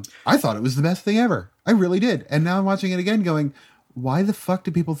 I thought it was the best thing ever. I really did. And now I'm watching it again going, why the fuck do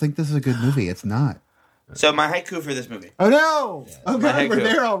people think this is a good movie? It's not. So my haiku for this movie. Oh no! Oh God, we're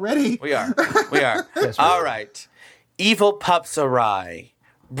there already. We are. Yes, all right. Evil pups awry.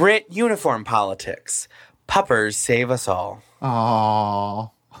 Brit uniform politics. Puppers save us all.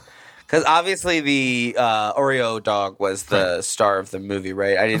 Aww. Because obviously the Oreo dog was the star of the movie,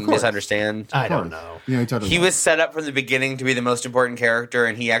 right? I didn't misunderstand. I don't know. Yeah, totally. He was set up from the beginning to be the most important character,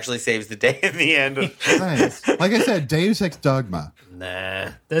 and he actually saves the day in the end. Nice. Like I said, Deus Ex Dogma.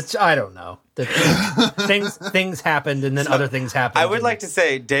 Nah, that's I don't know. Things happened, and then other things happened. I would like to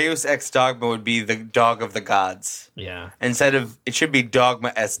say Deus Ex Dogma would be the dog of the gods. Yeah. Instead of, it should be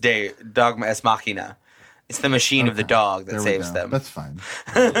Dogma es Machina. It's the machine of the dog that There we saves go. them. That's fine.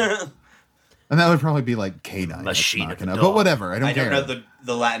 And that would probably be like canine. Machine of the But dog. whatever. I don't I care. don't know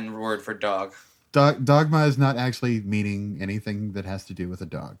the Latin word for dog. Dogma is not actually meaning anything that has to do with a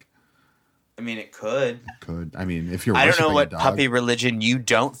dog. I mean, it could. Could. I mean, if you're I don't know worshiping what a dog, puppy religion you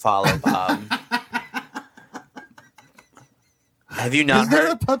don't follow, Bob. Have you not is there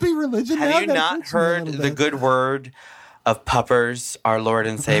heard? a puppy religion? now? Have you That not hurts me a heard little the bit. good word of Puppers, our Lord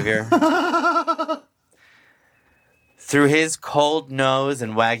and Savior? Through his cold nose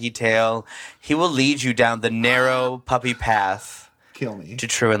and waggy tail, he will lead you down the narrow puppy path Kill me. to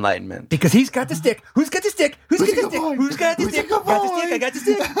true enlightenment. Because he's got the stick. Who's got the stick? Who's got Who's the a good stick? boy? Who's got the Who's a stick? good Got the boy? stick. I got the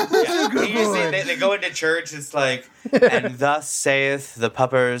stick. Yeah, you just see, they go into church, it's like, and thus saith the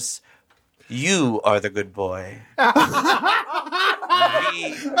Puppers, you are the good boy.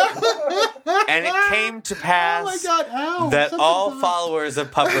 And it came to pass Oh my God, ow, that such a all dog. followers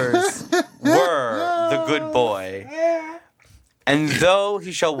of Puppers were the good boy. And though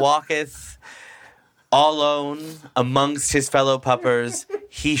he shall walketh all alone amongst his fellow Puppers,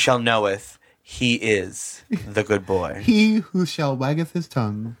 he shall knoweth he is the good boy. He who shall waggeth his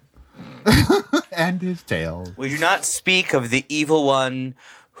tongue and his tail. We do not speak of the evil one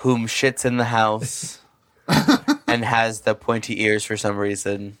whom shits in the house and has the pointy ears for some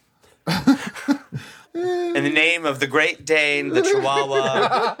reason. In the name of the Great Dane, the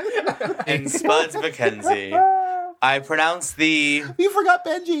Chihuahua, and Spuds Mackenzie, I pronounce thee. You forgot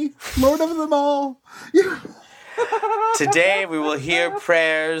Benji, Lord of them all. Today we will hear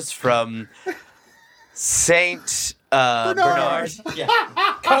prayers from Saint Bernard. Yeah.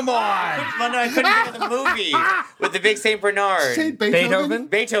 Come on. Well, no, I couldn't think of the movie with the big Saint Bernard. Saint Beethoven?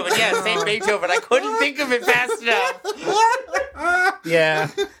 Beethoven, yeah, Saint Beethoven. I couldn't think of it fast enough. Yeah.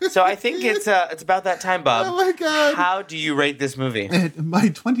 So I think it's about that time, Bob. Oh my God. How do you rate this movie? My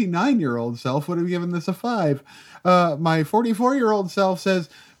 29-year-old self would have given this a 5. My 44-year-old self says,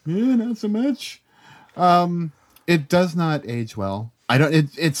 not so much. It does not age well.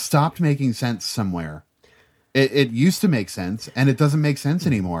 It stopped making sense somewhere. It used to make sense, and it doesn't make sense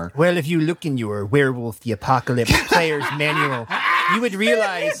anymore. Well, if you look in your Werewolf the Apocalypse player's manual, you would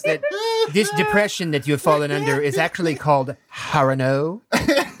realize that this depression that you have fallen under is actually called Harano.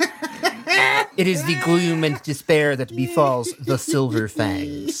 It is the gloom and despair that befalls the Silver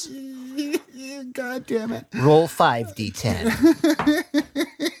Fangs. God damn it. Roll 5d10.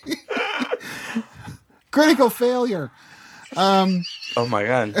 Critical failure. Oh my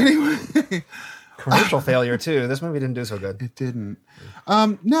god. Commercial failure, too. This movie didn't do so good. It didn't.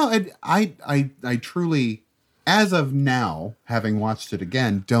 No, I truly, as of now, having watched it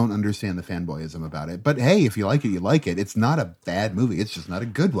again, don't understand the fanboyism about it. But hey, if you like it, you like it. It's not a bad movie. It's just not a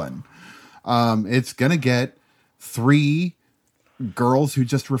good one. It's going to get 3 girls who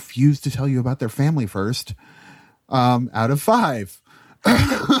just refuse to tell you about their family first out of 5.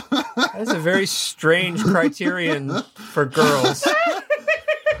 That's a very strange criterion for girls.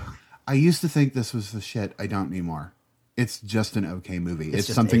 I used to think this was the shit. I don't anymore. It's just an okay movie. It's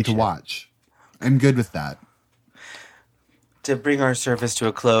just something to A-shit. watch. I'm good with that. To bring our service to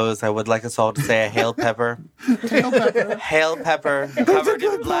a close, I would like us all to say a hail pepper. Hail Pepper. Hail pepper, covered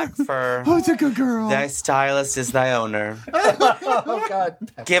in black fur. Oh, it's a good girl. Thy stylist is thy owner. Oh, God.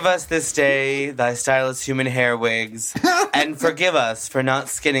 Give us this day thy stylist human hair wigs, and forgive us for not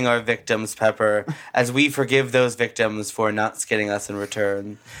skinning our victims, Pepper, as we forgive those victims for not skinning us in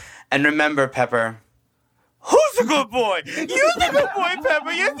return. And remember, Pepper, who's the good boy? You're the good boy,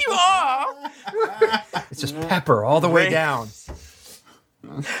 Pepper. Yes, you are. It's just pepper all the way down.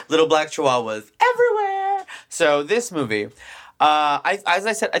 Little black chihuahuas everywhere. So this movie, as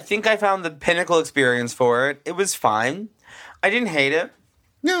I said, I think I found the pinnacle experience for it. It was fine. I didn't hate it.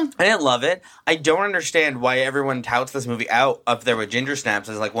 Yeah. I didn't love it. I don't understand why everyone touts this movie out up there with Ginger Snaps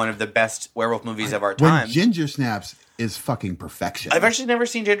as like one of the best werewolf movies of our time. When Ginger Snaps is fucking perfection. I've actually never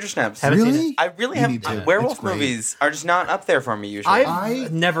seen Ginger Snaps. Haven't seen Really? it. I really You need to. have. Werewolf It's great. movies are just not up there for me usually.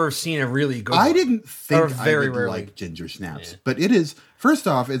 I've never seen a really good I one. didn't Or think very I would rarely. like Ginger Snaps, but it is. First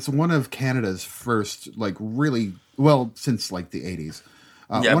off, it's one of Canada's first, like, really well since like the 80s.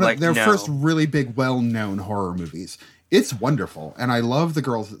 Yeah, One like, of their no. first really big, well-known horror movies. It's wonderful, and I love the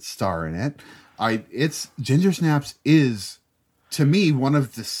girls that star in it. It's Ginger Snaps is, to me, one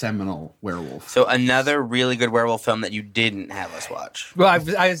of the seminal werewolf. So another really good werewolf film that you didn't have us watch. Well,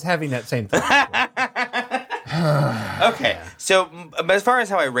 I was having that same thought. Okay, so as far as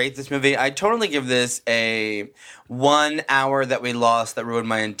how I rate this movie, I totally give this a 1 hour that we lost that ruined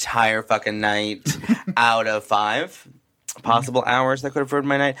my entire fucking night out of 5 possible hours that could have ruined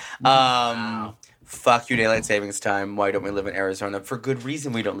my night. Fuck you, daylight savings time. Why don't we live in Arizona? For good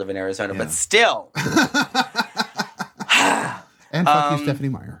reason we don't live in Arizona, but still. And fuck you, Stephanie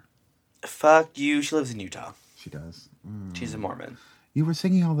Meyer. Fuck you. She lives in Utah. She does. She's a Mormon. You were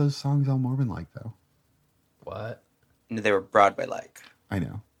singing all those songs all Mormon-like, though. What? No, they were Broadway-like. I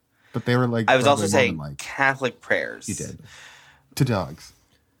know. But they were like I was also Broadway saying Mormon-like. Catholic prayers. You did. To dogs.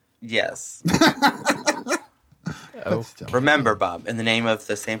 Yes. But still. Remember, Bob, in the name of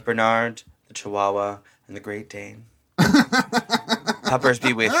the St. Bernard, the Chihuahua, and the Great Dane. Puppers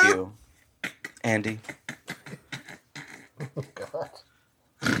be with you, Andy. Oh, God.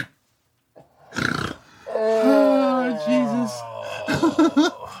 Oh, Jesus.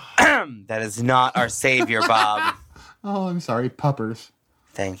 That is not our savior, Bob. Oh, I'm sorry. Puppers.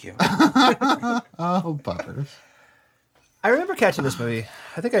 Thank you. Oh, puppers. I remember catching this movie.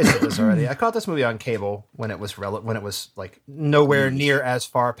 I think I said this already. I caught this movie on cable when it was like nowhere near as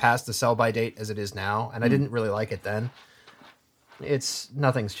far past the sell by date as it is now, and I didn't really like it then.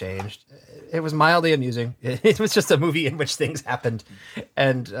 Nothing's changed. It was mildly amusing. It was just a movie in which things happened,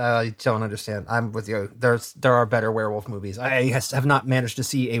 and I don't understand. I'm with you. There are better werewolf movies. I have not managed to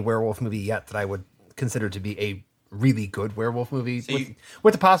see a werewolf movie yet that I would consider to be a really good werewolf movie, So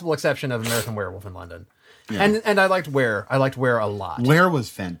with the possible exception of American Werewolf in London. Yeah. And I liked Where. I liked Where a lot. Where was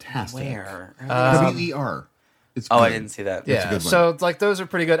fantastic. Where? WER. It's Oh, I good. didn't see that. a Yeah, good one. so like those are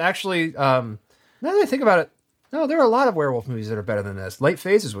pretty good. Actually, now that I think about it, no, there are a lot of werewolf movies that are better than this. Late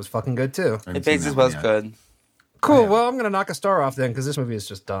Phases was fucking good too. I The haven't seen Faces that one was yet. good. Cool. Well, I'm gonna knock a star off then because this movie is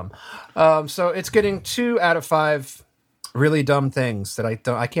just dumb. So it's getting 2 out of 5 really dumb things that I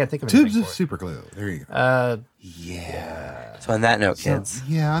can't think of. Tubes anything of for. super glue. There you go. Yeah. So on that note, kids,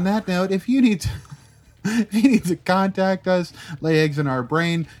 Yeah, on that note, if you need to if you need to contact us, lay eggs in our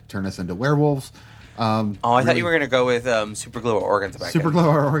brain, turn us into werewolves. I thought you were gonna go with super glue or organ tobacco. Super glue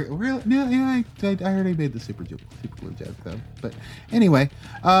or really? No, yeah, I already made the super glue joke though. But anyway,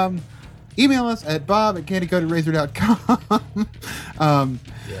 email us at bob@candycoatedrazor.com.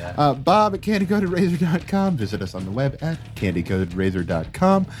 Bob@candycoatedrazor.com. Visit us on the web at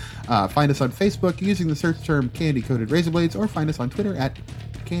candycoatedrazor.com. Find us on Facebook using the search term Candy Coated Razor Blades, or find us on Twitter at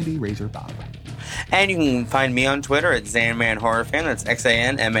Candy Razor Bob. And you can find me on Twitter at Zanman Horror Fan. That's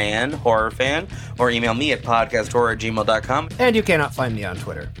XANMAN Horror Fan. Or email me at podcasthorror@gmail.com. And you cannot find me on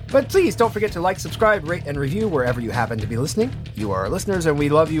Twitter. But please don't forget to like, subscribe, rate, and review wherever you happen to be listening. You are our listeners, and we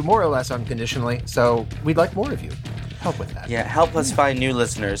love you more or less unconditionally. So we'd like more of you. Help with that. Yeah, help us find new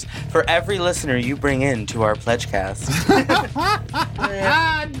listeners. For every listener you bring in to our Pledgecast.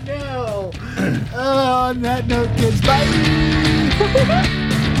 Ah, no! On that note, kids, bye!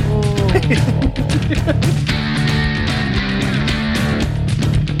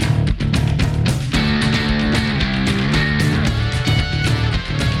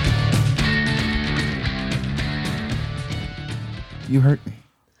 You hurt me.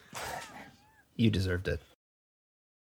 You deserved it.